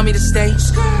 she tell me to stay.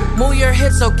 Move your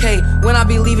hips, okay. When I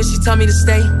be leaving, she tell me to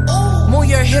stay. Move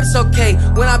your hips, okay.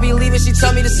 When I be leaving, she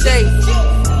tell me to stay.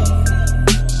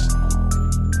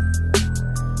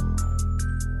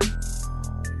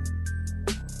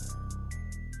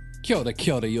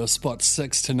 Kia ora, your spot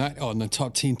 6 tonight on the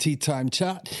Top 10 Tea Time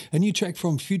chart. A new track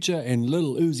from Future and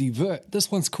Lil Uzi Vert.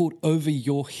 This one's called Over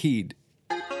Your Head.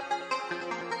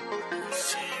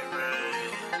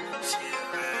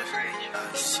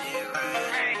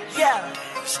 Yeah.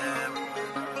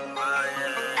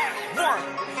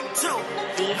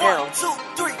 1, 2,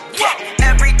 3. Yeah.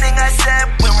 Everything I said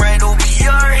went right over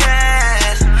your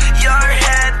head. Your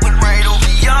head went right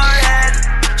over your head.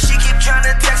 She keep trying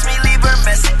to text me, leave her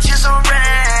messages on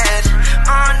red.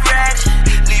 On red,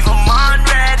 leave them on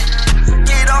red.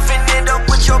 Get off and end up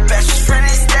with your best friend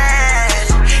instead.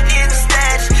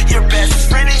 Instead, your best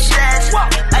friend instead.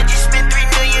 I just spent $3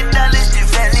 million, they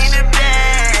fell in the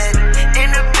bed. In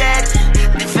the bed,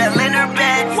 they fell in her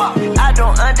bed. I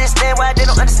don't understand why they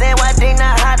don't understand why they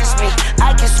not hot as me.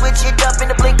 I can switch it up in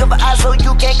the blink of an eye so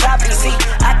you can't copy me.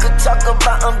 I could talk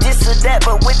about this or that,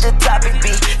 but with the topic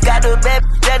be got a bad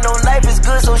that know life is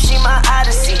good, so she my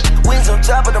odyssey. Wings on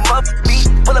top of the mother beat.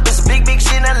 Pull up in some big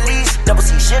shit at least. Double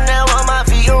C Chanel on my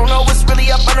feet. You don't know what's really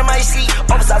up under my seat.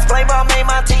 Oversized flame ball made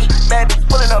my tea. Baby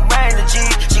pulling up right in the G.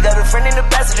 She got a friend in the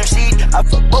passenger seat. I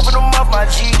fuck both of them off my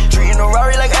G. Treating a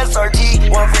Rari like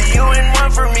SRT. One for you and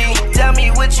one for me. Tell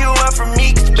me what you want from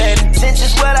me, cause bad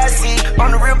intentions what I see.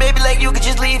 On the real, baby, like you could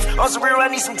just leave. On some real, I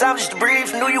need some time just to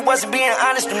breathe. Knew you wasn't being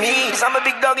honest to me, cause I'm a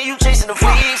big dog and you chasing the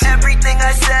fleas. Everything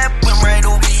I said went right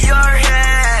over your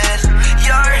head.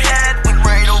 Your head went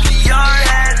right over your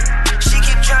head. She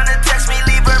keep trying to text me,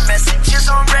 leave her messages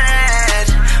on red.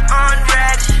 On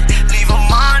red, leave them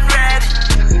on red.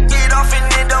 Get off and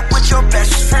end up with your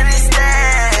best friend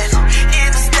instead.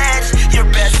 Instead, your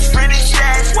best friend instead.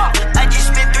 I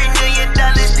just spent $3 million,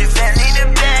 they fell in the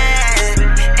bed.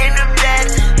 In the bed,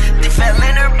 they fell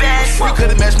in her bed. We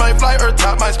couldn't match my flight or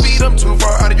top my speed. I'm too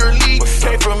far out of your league.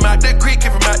 Came from out the creek,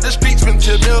 came from out the streets. Spent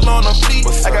 $2 million on a fleet.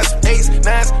 I got some 8s,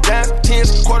 9s,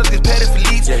 10s, quarters, these petty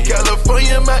Phillies.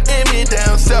 California, Miami,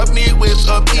 down south, Midwest,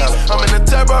 up east. I'm in a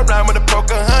turbo ride with a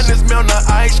Pocahontas, milk, not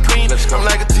ice cream. I'm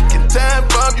like a ticking time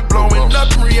bomb, you blowing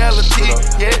up in reality.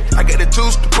 Yeah, I got the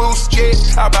juice to boost, yeah.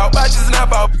 I bought watches and I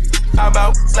bought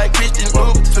like Christian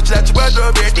Boots. Switch out your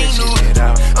wardrobe, everything new.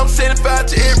 I'm setting fire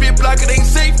to every block, it ain't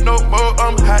safe no more.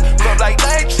 I'm hot, blow like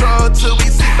nitro till we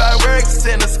see fireworks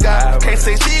in the sky. Can't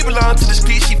say she belong to the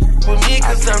street, she with me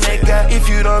cause I'm that guy. If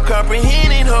you don't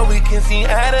comprehend it, ho, we can see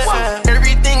eye to eye.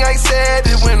 Everything I said,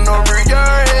 it went over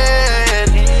your head.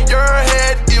 Your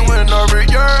head, it went over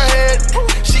your head.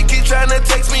 She keep trying to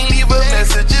text me, leave her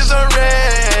messages on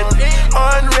red.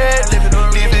 On red,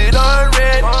 leave it on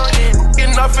red.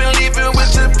 Getting off and leaving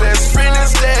with your best friend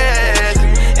instead.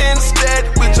 Instead,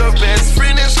 with your best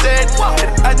friend instead.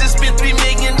 I just spent $3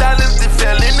 million, they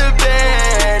fell in the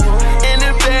bed. In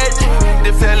the bed,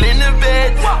 they fell in the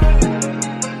bed.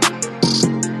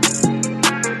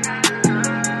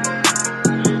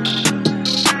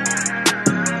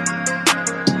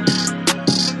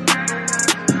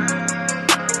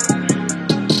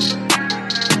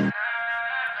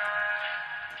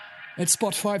 At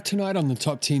spot 5 tonight on the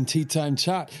Top 10 Tea Time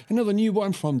chart, another new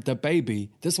one from Da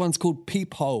Baby. This one's called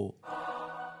Peephole.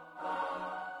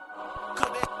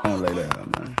 Don't lay that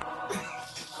out, man.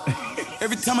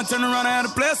 Every time I turn around, I had a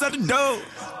blast out the door.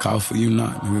 Call for you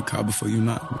not, nigga. Call before you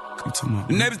not. You talking about?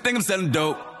 The neighbors think I'm selling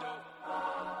dope.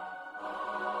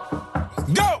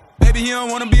 Go! Baby, he don't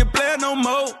wanna be a player no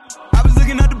more. I was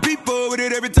looking at the people with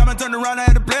it. Every time I turned around, I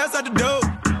had a blast out the door.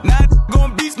 Now I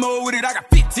going beast mode with it. I got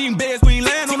 15 beds, we ain't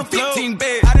laying on the floor. 15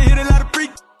 beds. I done hit a lot of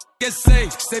freaks. Get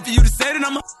safe. Safe for you to say that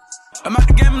I'm out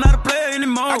the game, I'm not a player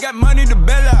anymore. I got money to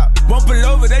bail out. Won't pull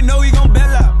over, they know we gon' bail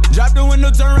out. Drop the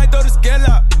window, turn right, throw the scale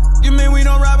out. You mean we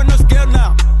don't ride with no scale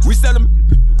now? We sell them.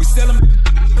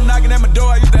 Knocking at my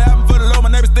door, I used to have them for the low. My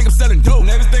neighbors think I'm selling dope.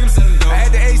 I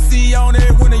had the AC on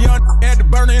there when a young had the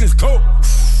burner in his coat.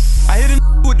 I hit a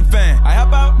with the fan. I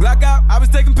hop out, block out. I was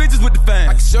taking pictures with the fan.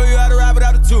 I can show you how to ride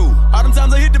without a tool. All them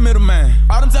times I hit the middleman.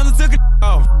 All them times I took it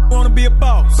off. Wanna be a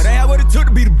boss, but I ain't what it took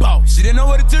to be the boss. She didn't know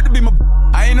what it took to be my.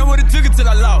 I ain't know what it took until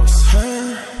I lost.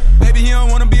 Baby, he don't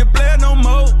wanna be a player no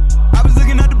more. I was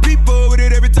looking at the people with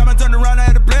it every time I turned around. I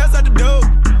had the players out the door.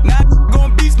 Now I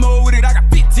going beast mode with it. I got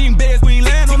 15 beds. We ain't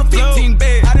laying on the floor. 15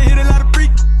 beds. I done hit a lot of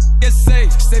freak. Get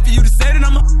safe. Safe for you to say that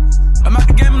I'm out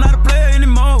the game. I'm not a player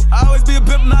anymore. I always be a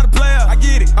pimp, not a player. I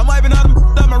get it. I'm wiping all them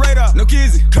off my radar. No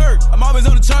kizzy. Kurt. I'm always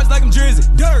on the charts like I'm Drizzy.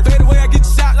 Dirt. Fade away, I get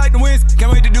shot like the winds.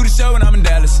 Can't wait to do the show when I'm in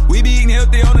Dallas. We be eating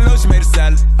healthy on the low. She made a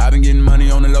salad. I've been getting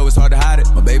money on the low. It's hard to hide it.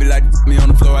 My baby like me on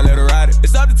the floor. I let her ride it.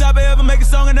 It's off the top. I ever make a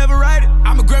song. I never write it.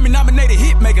 I'm a Grammy nominated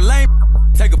hit. Make a lame.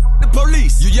 Take the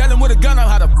police. You yelling with a gun on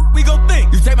how the we gon'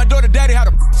 think. You take my daughter daddy, how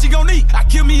the she gon' eat. I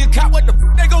kill me a cop, what the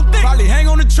they gon' think? Probably hang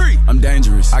on the tree. I'm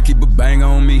dangerous. I keep a bang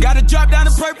on me. Gotta drop down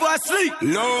and pray before I sleep.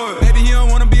 Lord, baby, he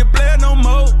don't wanna be a player no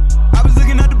more. I was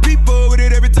looking at the people with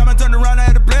it every time I turned around. I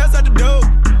had the players out the door.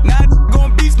 Now I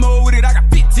going beast mode with it. I got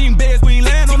 15 beds. We ain't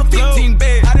laying on the floor. 15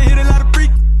 beds. I done hit a lot of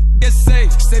freak. Get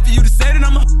safe. Safe for you to say that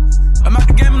I'm out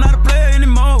the game. I'm not a player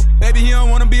anymore. Baby, he don't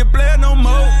wanna be a player no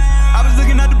more. I was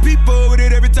looking at the people with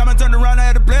it every time I turned around. I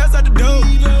had the players out the door.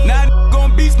 Now I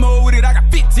going beast mode with it. I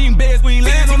got 15 beds. We ain't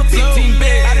laying on the floor. 15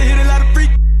 beds. I done hit a lot of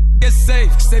freak. Get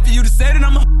safe. Safe for you to say that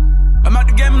I'm out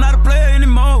the game. I'm not a player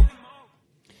anymore.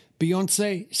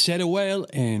 Beyonce, Shadow Whale,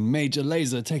 and Major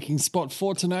Lazer taking spot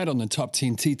 4 tonight on the Top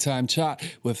 10 Tea Time chart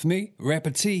with me, Rapper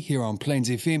T, here on Plains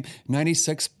FM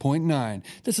 96.9.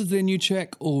 This is their new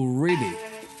track, Already.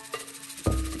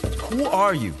 Who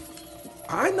are you?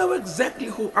 I know exactly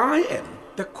who I am.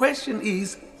 The question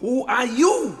is, who are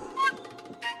you?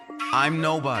 I'm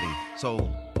nobody, so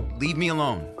leave me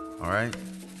alone, all right?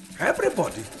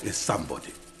 Everybody is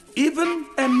somebody, even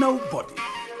a nobody.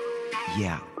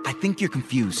 Yeah, I think you're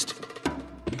confused.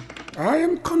 I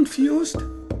am confused?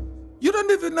 You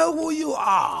don't even know who you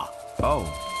are. Oh,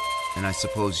 and I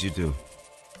suppose you do.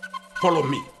 Follow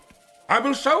me. I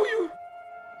will show you.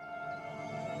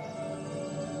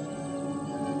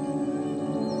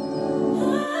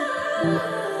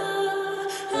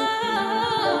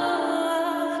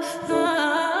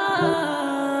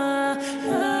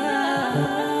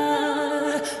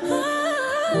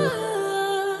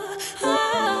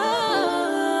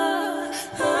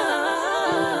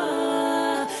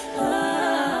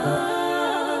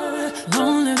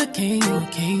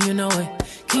 King, you know it.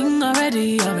 King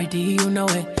already, you know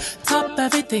it. Top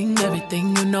everything,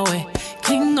 you know it.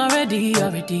 King already,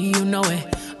 you know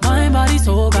it. My body,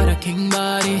 soul, got a king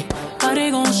body.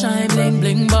 Body gon' shine, bling,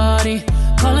 bling body.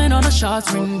 Calling all the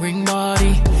shots, ring, ring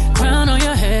body. Crown on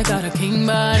your head, got a king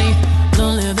body.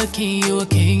 Don't live the king, you a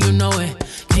king, you know it.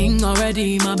 King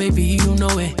already, my baby, you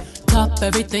know it. Top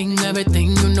everything,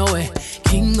 you know it.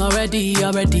 King already,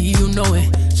 you know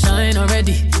it. Shine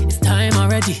already, it's time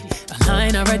already.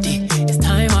 Line already, it's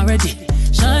time already.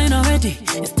 Shine already,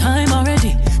 it's time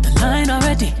already. The line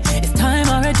already, it's time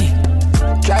already.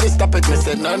 Try to stop it, me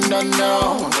say no, no,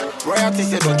 no. Royalty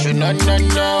say don't you, no, no,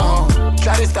 no.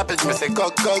 Try to stop it, me say go,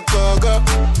 go, go, go.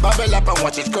 Bubble up and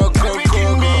watch it go, go,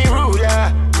 go, go.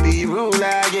 Be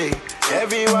ruler, yeah.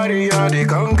 Everybody are the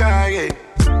conquer,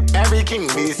 yeah. Every king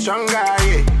be stronger,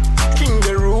 yeah. King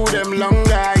the rule them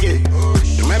longer, yeah.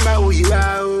 Remember who you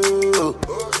are, oh.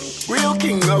 Real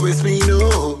king always be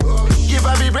no. Give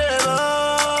up, be brave,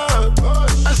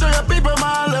 and show your people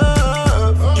my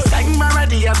love. You sang my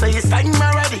ready, I say you sang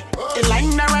my ready. You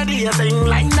line already, I say you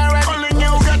line already. Only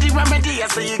you got the remedy, I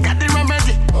say you got the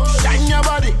remedy. Shine your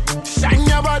body, shine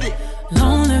your body.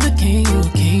 Long live the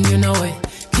king, you know it.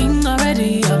 King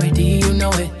already, you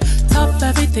know it. Top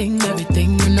everything,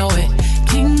 you know it.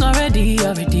 King already,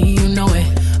 you know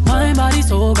it. My body,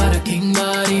 soul, got a king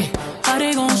body.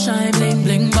 Body gon' shine, bling,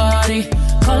 bling body.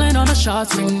 Calling all the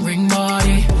shots, ring, ring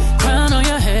body. Crown on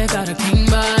your head, got a king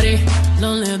body.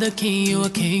 Long live the king, you a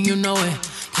king, you know it.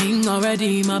 King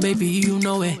already, my baby, you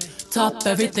know it. Top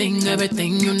everything,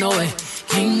 you know it.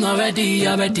 King already,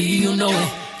 you know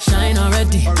it. Shine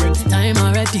already, it's time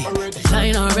already.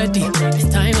 Line already, it's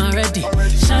time already.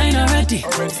 Shine already,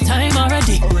 it's time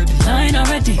already. Line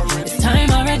already, it's time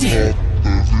already.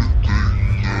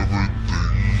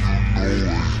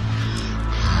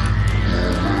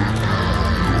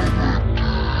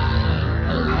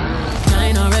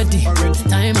 already. It's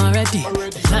time already.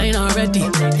 Line already.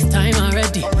 It's time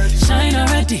already. Shine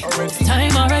already. It's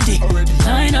time already.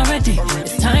 Line already.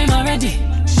 It's time already.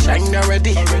 Shine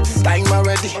already, it's time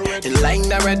already. The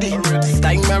line already, it's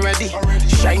time already.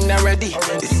 Shine already,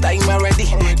 it's time already.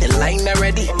 The line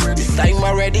already, it's time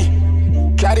already.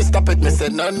 Try to stop it, me say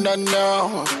no, no,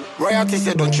 no. Royalty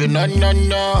say don't you, no, no,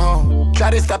 no.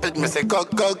 Try to stop it, me say go,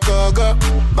 go, go, go.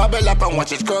 Bubble up and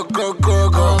watch it go, go, go,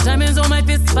 go. Oh, diamonds on my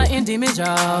fist fighting demons, y'all.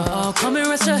 Oh, come and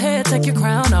rest your head, take your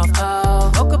crown off.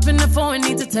 Oh, woke up in the phone,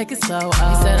 need to take it slow. Oh,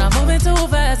 he said I'm moving too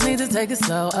fast, need to take it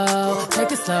slow. Oh,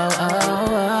 take it slow. Oh,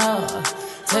 oh.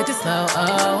 Take it slow.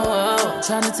 Oh, oh.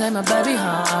 Trying to take my baby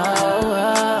home. Oh,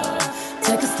 oh.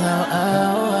 Take it slow.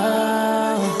 Oh,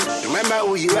 oh. Remember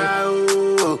who you are.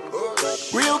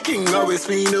 Real king always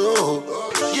we know.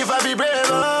 Give I be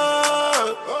brave.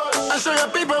 I show your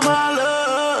people my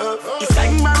love. It's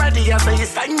time already, I say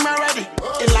it's time already.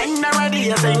 It's line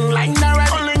already, I say line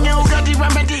already. Only you got the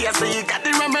remedy, I say you got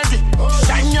the remedy.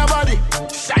 Shine your body,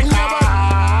 shine your body.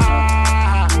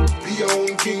 Be your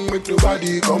own king, make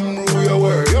nobody come rule your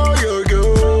world. Yo, yo, yo,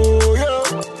 yo.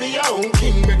 Be your own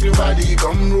king, make nobody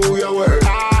come rule your world.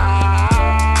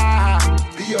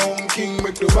 Be your own king,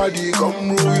 make nobody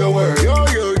come rule your world. Yo,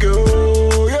 yo, yo,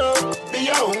 yo. Be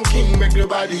your own king, make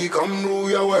nobody come rule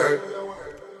your world.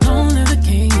 Only the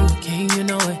king, you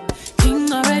know it.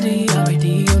 King already,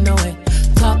 you know it.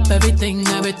 Top everything, you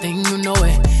know it.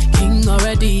 King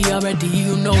already,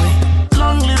 you know it.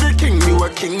 Long live the king, you a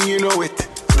king, you know it.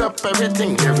 Top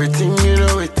everything, you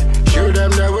know it. Show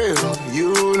them the way,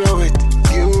 you know it,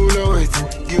 you know it,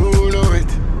 you know it.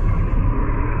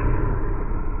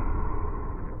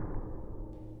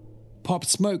 Pop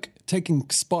Smoke taking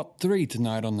spot 3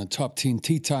 tonight on the Top 10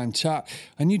 Tea Time chart.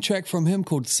 A new track from him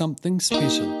called Something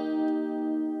Special.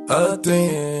 I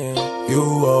think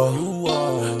you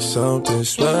are something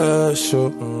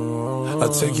special. I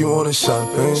take you on a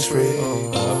shopping spree,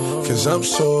 cause I'm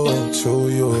so into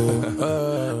you.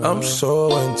 I'm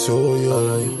so into you.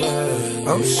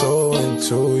 I'm so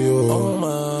into you.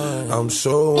 I'm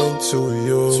so into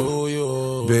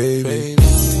you, baby.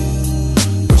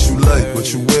 What you like,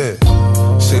 what you wear?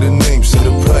 Say the name, say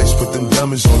the price, put them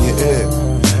diamonds on your ear.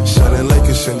 Shining like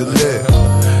a chandelier.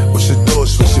 What's your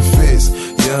thoughts, what's your fears?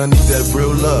 Yeah, I need that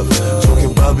real love.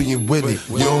 Talking Bobby and Whitney.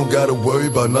 You don't gotta worry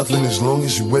about nothing as long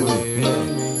as you with me.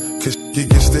 Cause it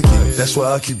gets sticky, that's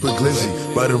why I keep a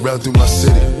glizzy right around through my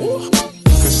city.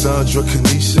 Cassandra,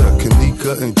 Kanisha,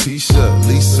 Kanika and Tisha,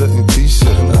 Lisa and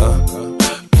Tisha.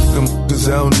 Them cause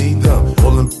I don't need them.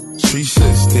 All them tree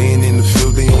shit, staying in the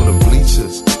field, they on the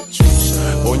bleachers.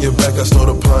 On your back, I start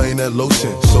applying that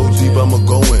lotion. So deep, I'ma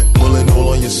go in, pulling all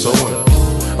on your sewing.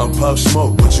 I'm Pop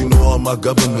Smoke, but you know all my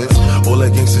governments. All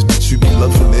that gangsta shit, you be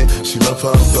loving it. She love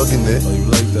how I'm thugging it. Oh, you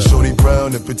like that? Shorty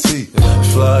brown and petite,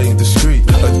 fly and discreet,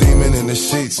 a demon in the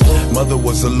sheets. Mother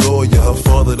was a lawyer, her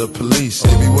father the police.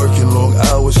 They be working long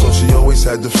hours, so she always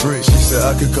had the free. She said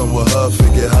I could come with her,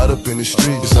 get hot up in the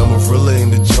streets. I'm a gorilla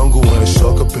in the jungle and a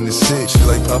shark up in the sea. She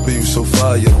like, Papa, you so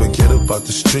fire, but get up out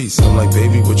the streets. I'm like,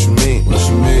 baby, what you mean? What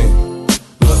you mean?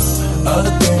 Look, I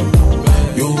think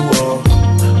you are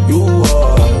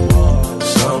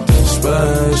something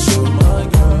special.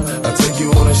 I take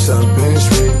you on a shopping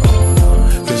spree,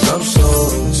 cause I'm so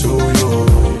into you.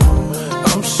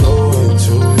 I'm so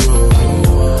into you.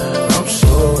 I'm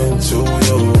so into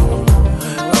you.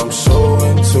 I'm so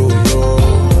into you,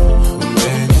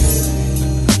 baby.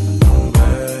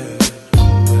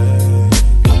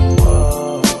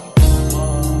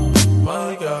 My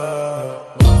God,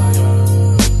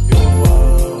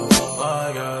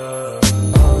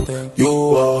 you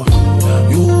are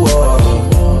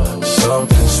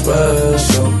something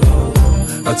special.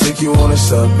 I take you on a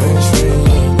shopping spree,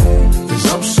 cause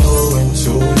I'm so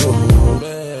into you.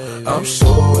 I'm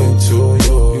so into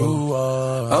you.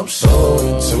 I'm so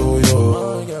into you.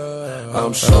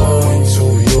 I'm so into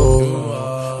you,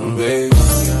 baby.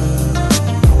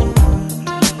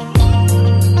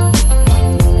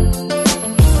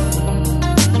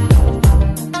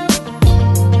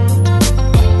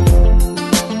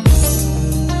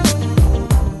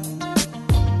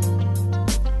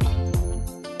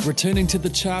 Returning to the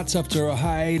charts after a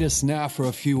hiatus now for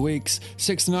a few weeks,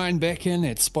 6ix9ine back in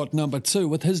at spot number 2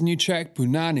 with his new track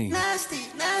Punani. Nasty,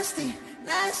 nasty,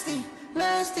 nasty,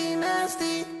 nasty,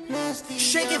 nasty, nasty.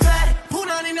 Shake it fat,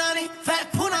 punani nani,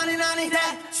 fat punani nani,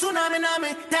 that tsunami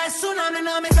nami, that tsunami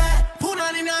nami, fat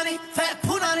punani nani, fat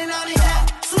punani nani,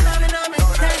 that tsunami nami,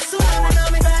 that tsunami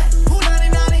nami, fat punani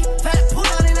nani, fat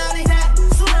punani nani, that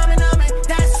tsunami nami,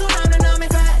 that tsunami nami,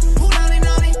 fat punani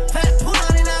nani, fat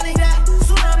punani nani, that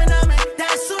tsunami nami,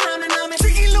 that tsunami nami.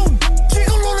 Jiggy loom,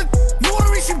 jiggle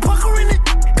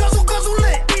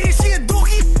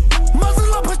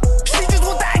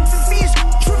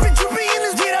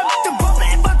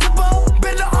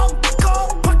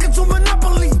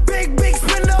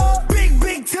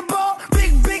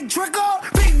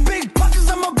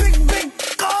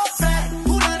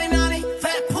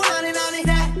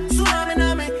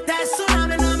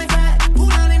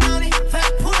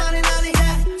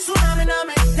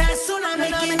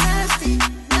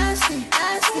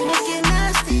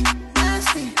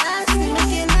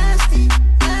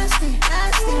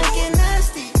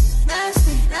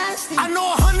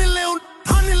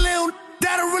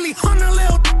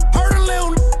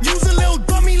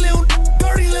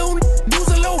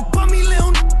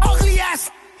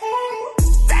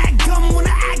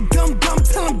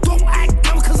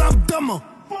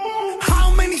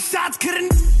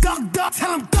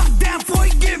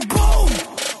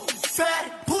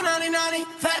punani nani,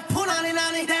 fat punani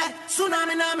nani, that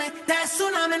tsunami nami, that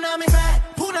tsunami nami, fat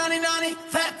punani nani,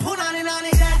 fat punani nani,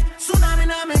 that tsunami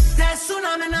nami, that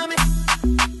tsunami nami.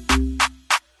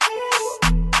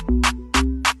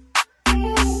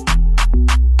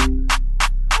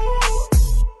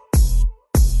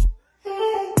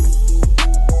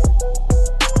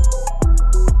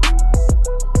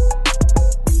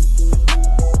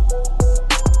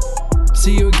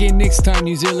 See you again next time,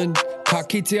 New Zealand. Ka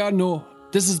kite anō.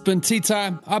 This has been Tea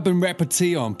Time. I've been Rapper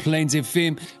T on Plains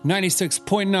FM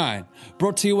 96.9.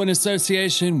 Brought to you in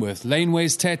association with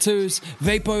Laneways Tattoos,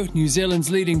 Vapo, New Zealand's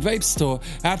leading vape store,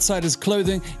 Outsiders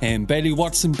Clothing, and Bailey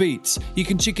Watson Beats. You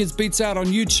can check his beats out on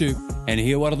YouTube and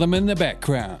hear one of them in the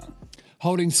background.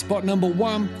 Holding spot number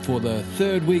 1 for the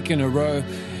 3rd week in a row,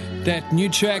 that new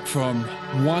track from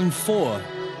 1-4.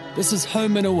 This is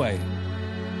Home and Away.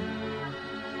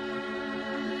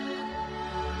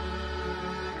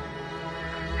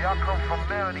 I come from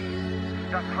Melody,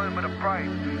 that's home of the brave.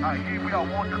 Here we are,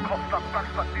 warned the cops like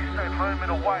backs like this, ain't home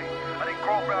and away. I didn't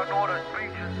grow around all those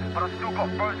beaches, but I still got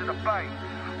birds in the bay.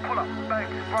 Pull up, bang,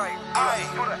 spray,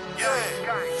 pull up,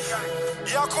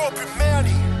 yeah, I grew up in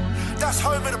Melody, that's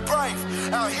home of the brave.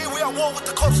 Out here we are, warned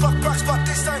with the cops like backs like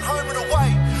this, ain't home and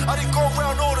away. I didn't go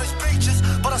around all those beaches,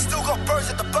 but I still got birds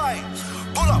at the bay.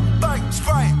 Pull up, bang,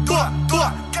 spray, do it,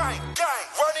 gang,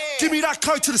 run in. Give me that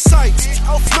code to the safe.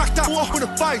 I'll smack that off in the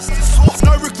face.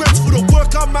 No regrets for the work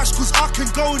I mashed, cause I can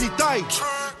go any day.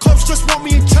 Cops just want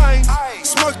me in chains.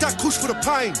 Smoke that kush for the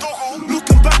pain.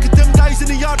 Looking back at them days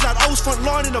in the yard, lad, I was front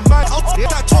line in the man.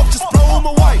 That talk just blow them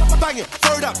away. Bang it,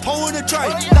 throw that pole in the drain.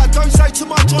 Now don't say too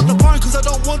much on the phone, cause I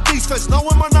don't want these feds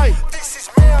knowing my name.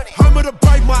 Home of the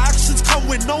brave, my actions come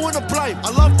with no one to blame.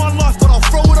 I love my life, but I'll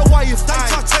throw it away if they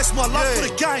try to test my love for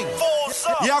the game.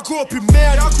 Yeah, I grew up in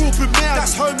Mad, that's home of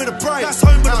the brave. That's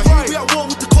home of the brave. We at war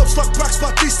with the cops like bracks,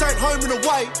 but this ain't home and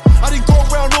away. I didn't go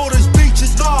around all those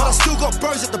beaches, but I still got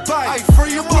bros at the bay. Hey,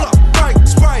 free em up, bang,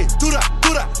 spray, do that,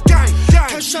 gang.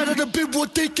 Can't shout at the big boy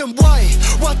Deacon Way.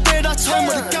 Right there, that's home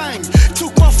of the gang.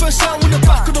 Took my first out in the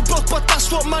back of the block, but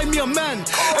that's what made me a man.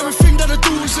 Everything that I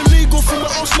do is illegal. From the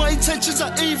off, my intentions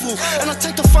are evil, and I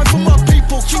take the fight from my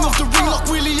people. King of the ring like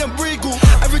Willie and Regal.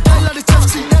 Every day like it's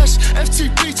FTS,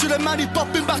 FTP to the man, he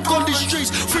popping back on these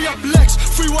streets. Free up Lex,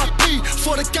 free YP.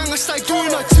 For the gang I stay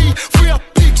doing IT. Free up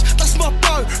pigs, that's my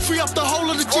bro. Free up the whole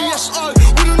of the GSO.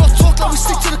 We do not talk like we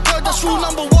stick to the code. That's rule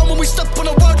number 1 when we step on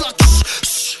the road like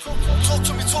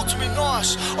Talk to me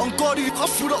nice. On God, if I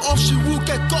feel the off, she will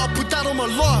get got. Put that on my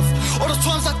life. All the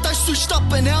times that they switched up,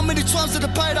 and how many times did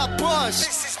they pay that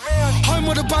price? Home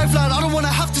of the brave lad, I don't wanna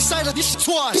have to say that this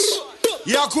twice.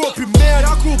 Yeah, I grew up in Mad,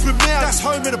 that's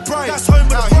home of the brave. That's home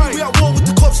of the brave. We at war with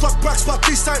the cops like bracks, but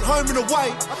this ain't home and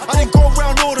away. I didn't go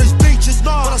around all those beaches,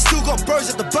 but I still got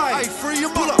bros at the bay. Hey, free em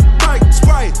pull up, bang,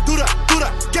 spray, do that,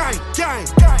 gang.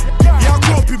 Yeah, I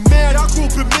grew up in Mad,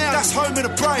 that's home of the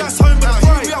brave. That's home of the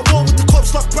brave. We at war with the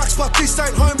cops like bracks, but this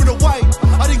ain't home and away.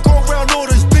 I didn't go around all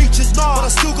those beaches, but I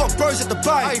still got bros at the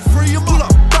bay. Hey, free em pull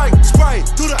up, bang, spray,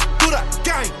 do that,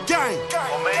 gang.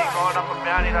 For me, growing up in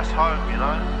Mountie, that's home, you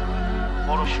know.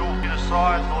 All the shooting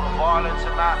aside, all the violence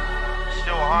and that,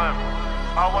 still home.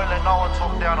 I won't let no one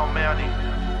talk down on Mountie.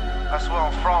 That's where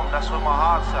I'm from, that's where my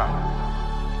heart's at.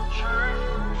 True.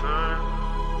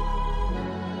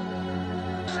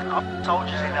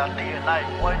 Soldiers in our DNA,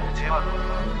 boy.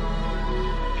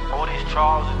 All these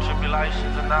trials and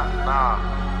tribulations and that, nah.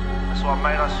 That's what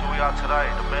made us who we are today,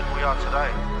 the men we are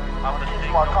today. I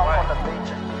come from the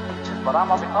beaches, but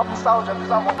I'm a soldier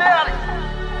because I'm a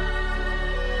Mountie.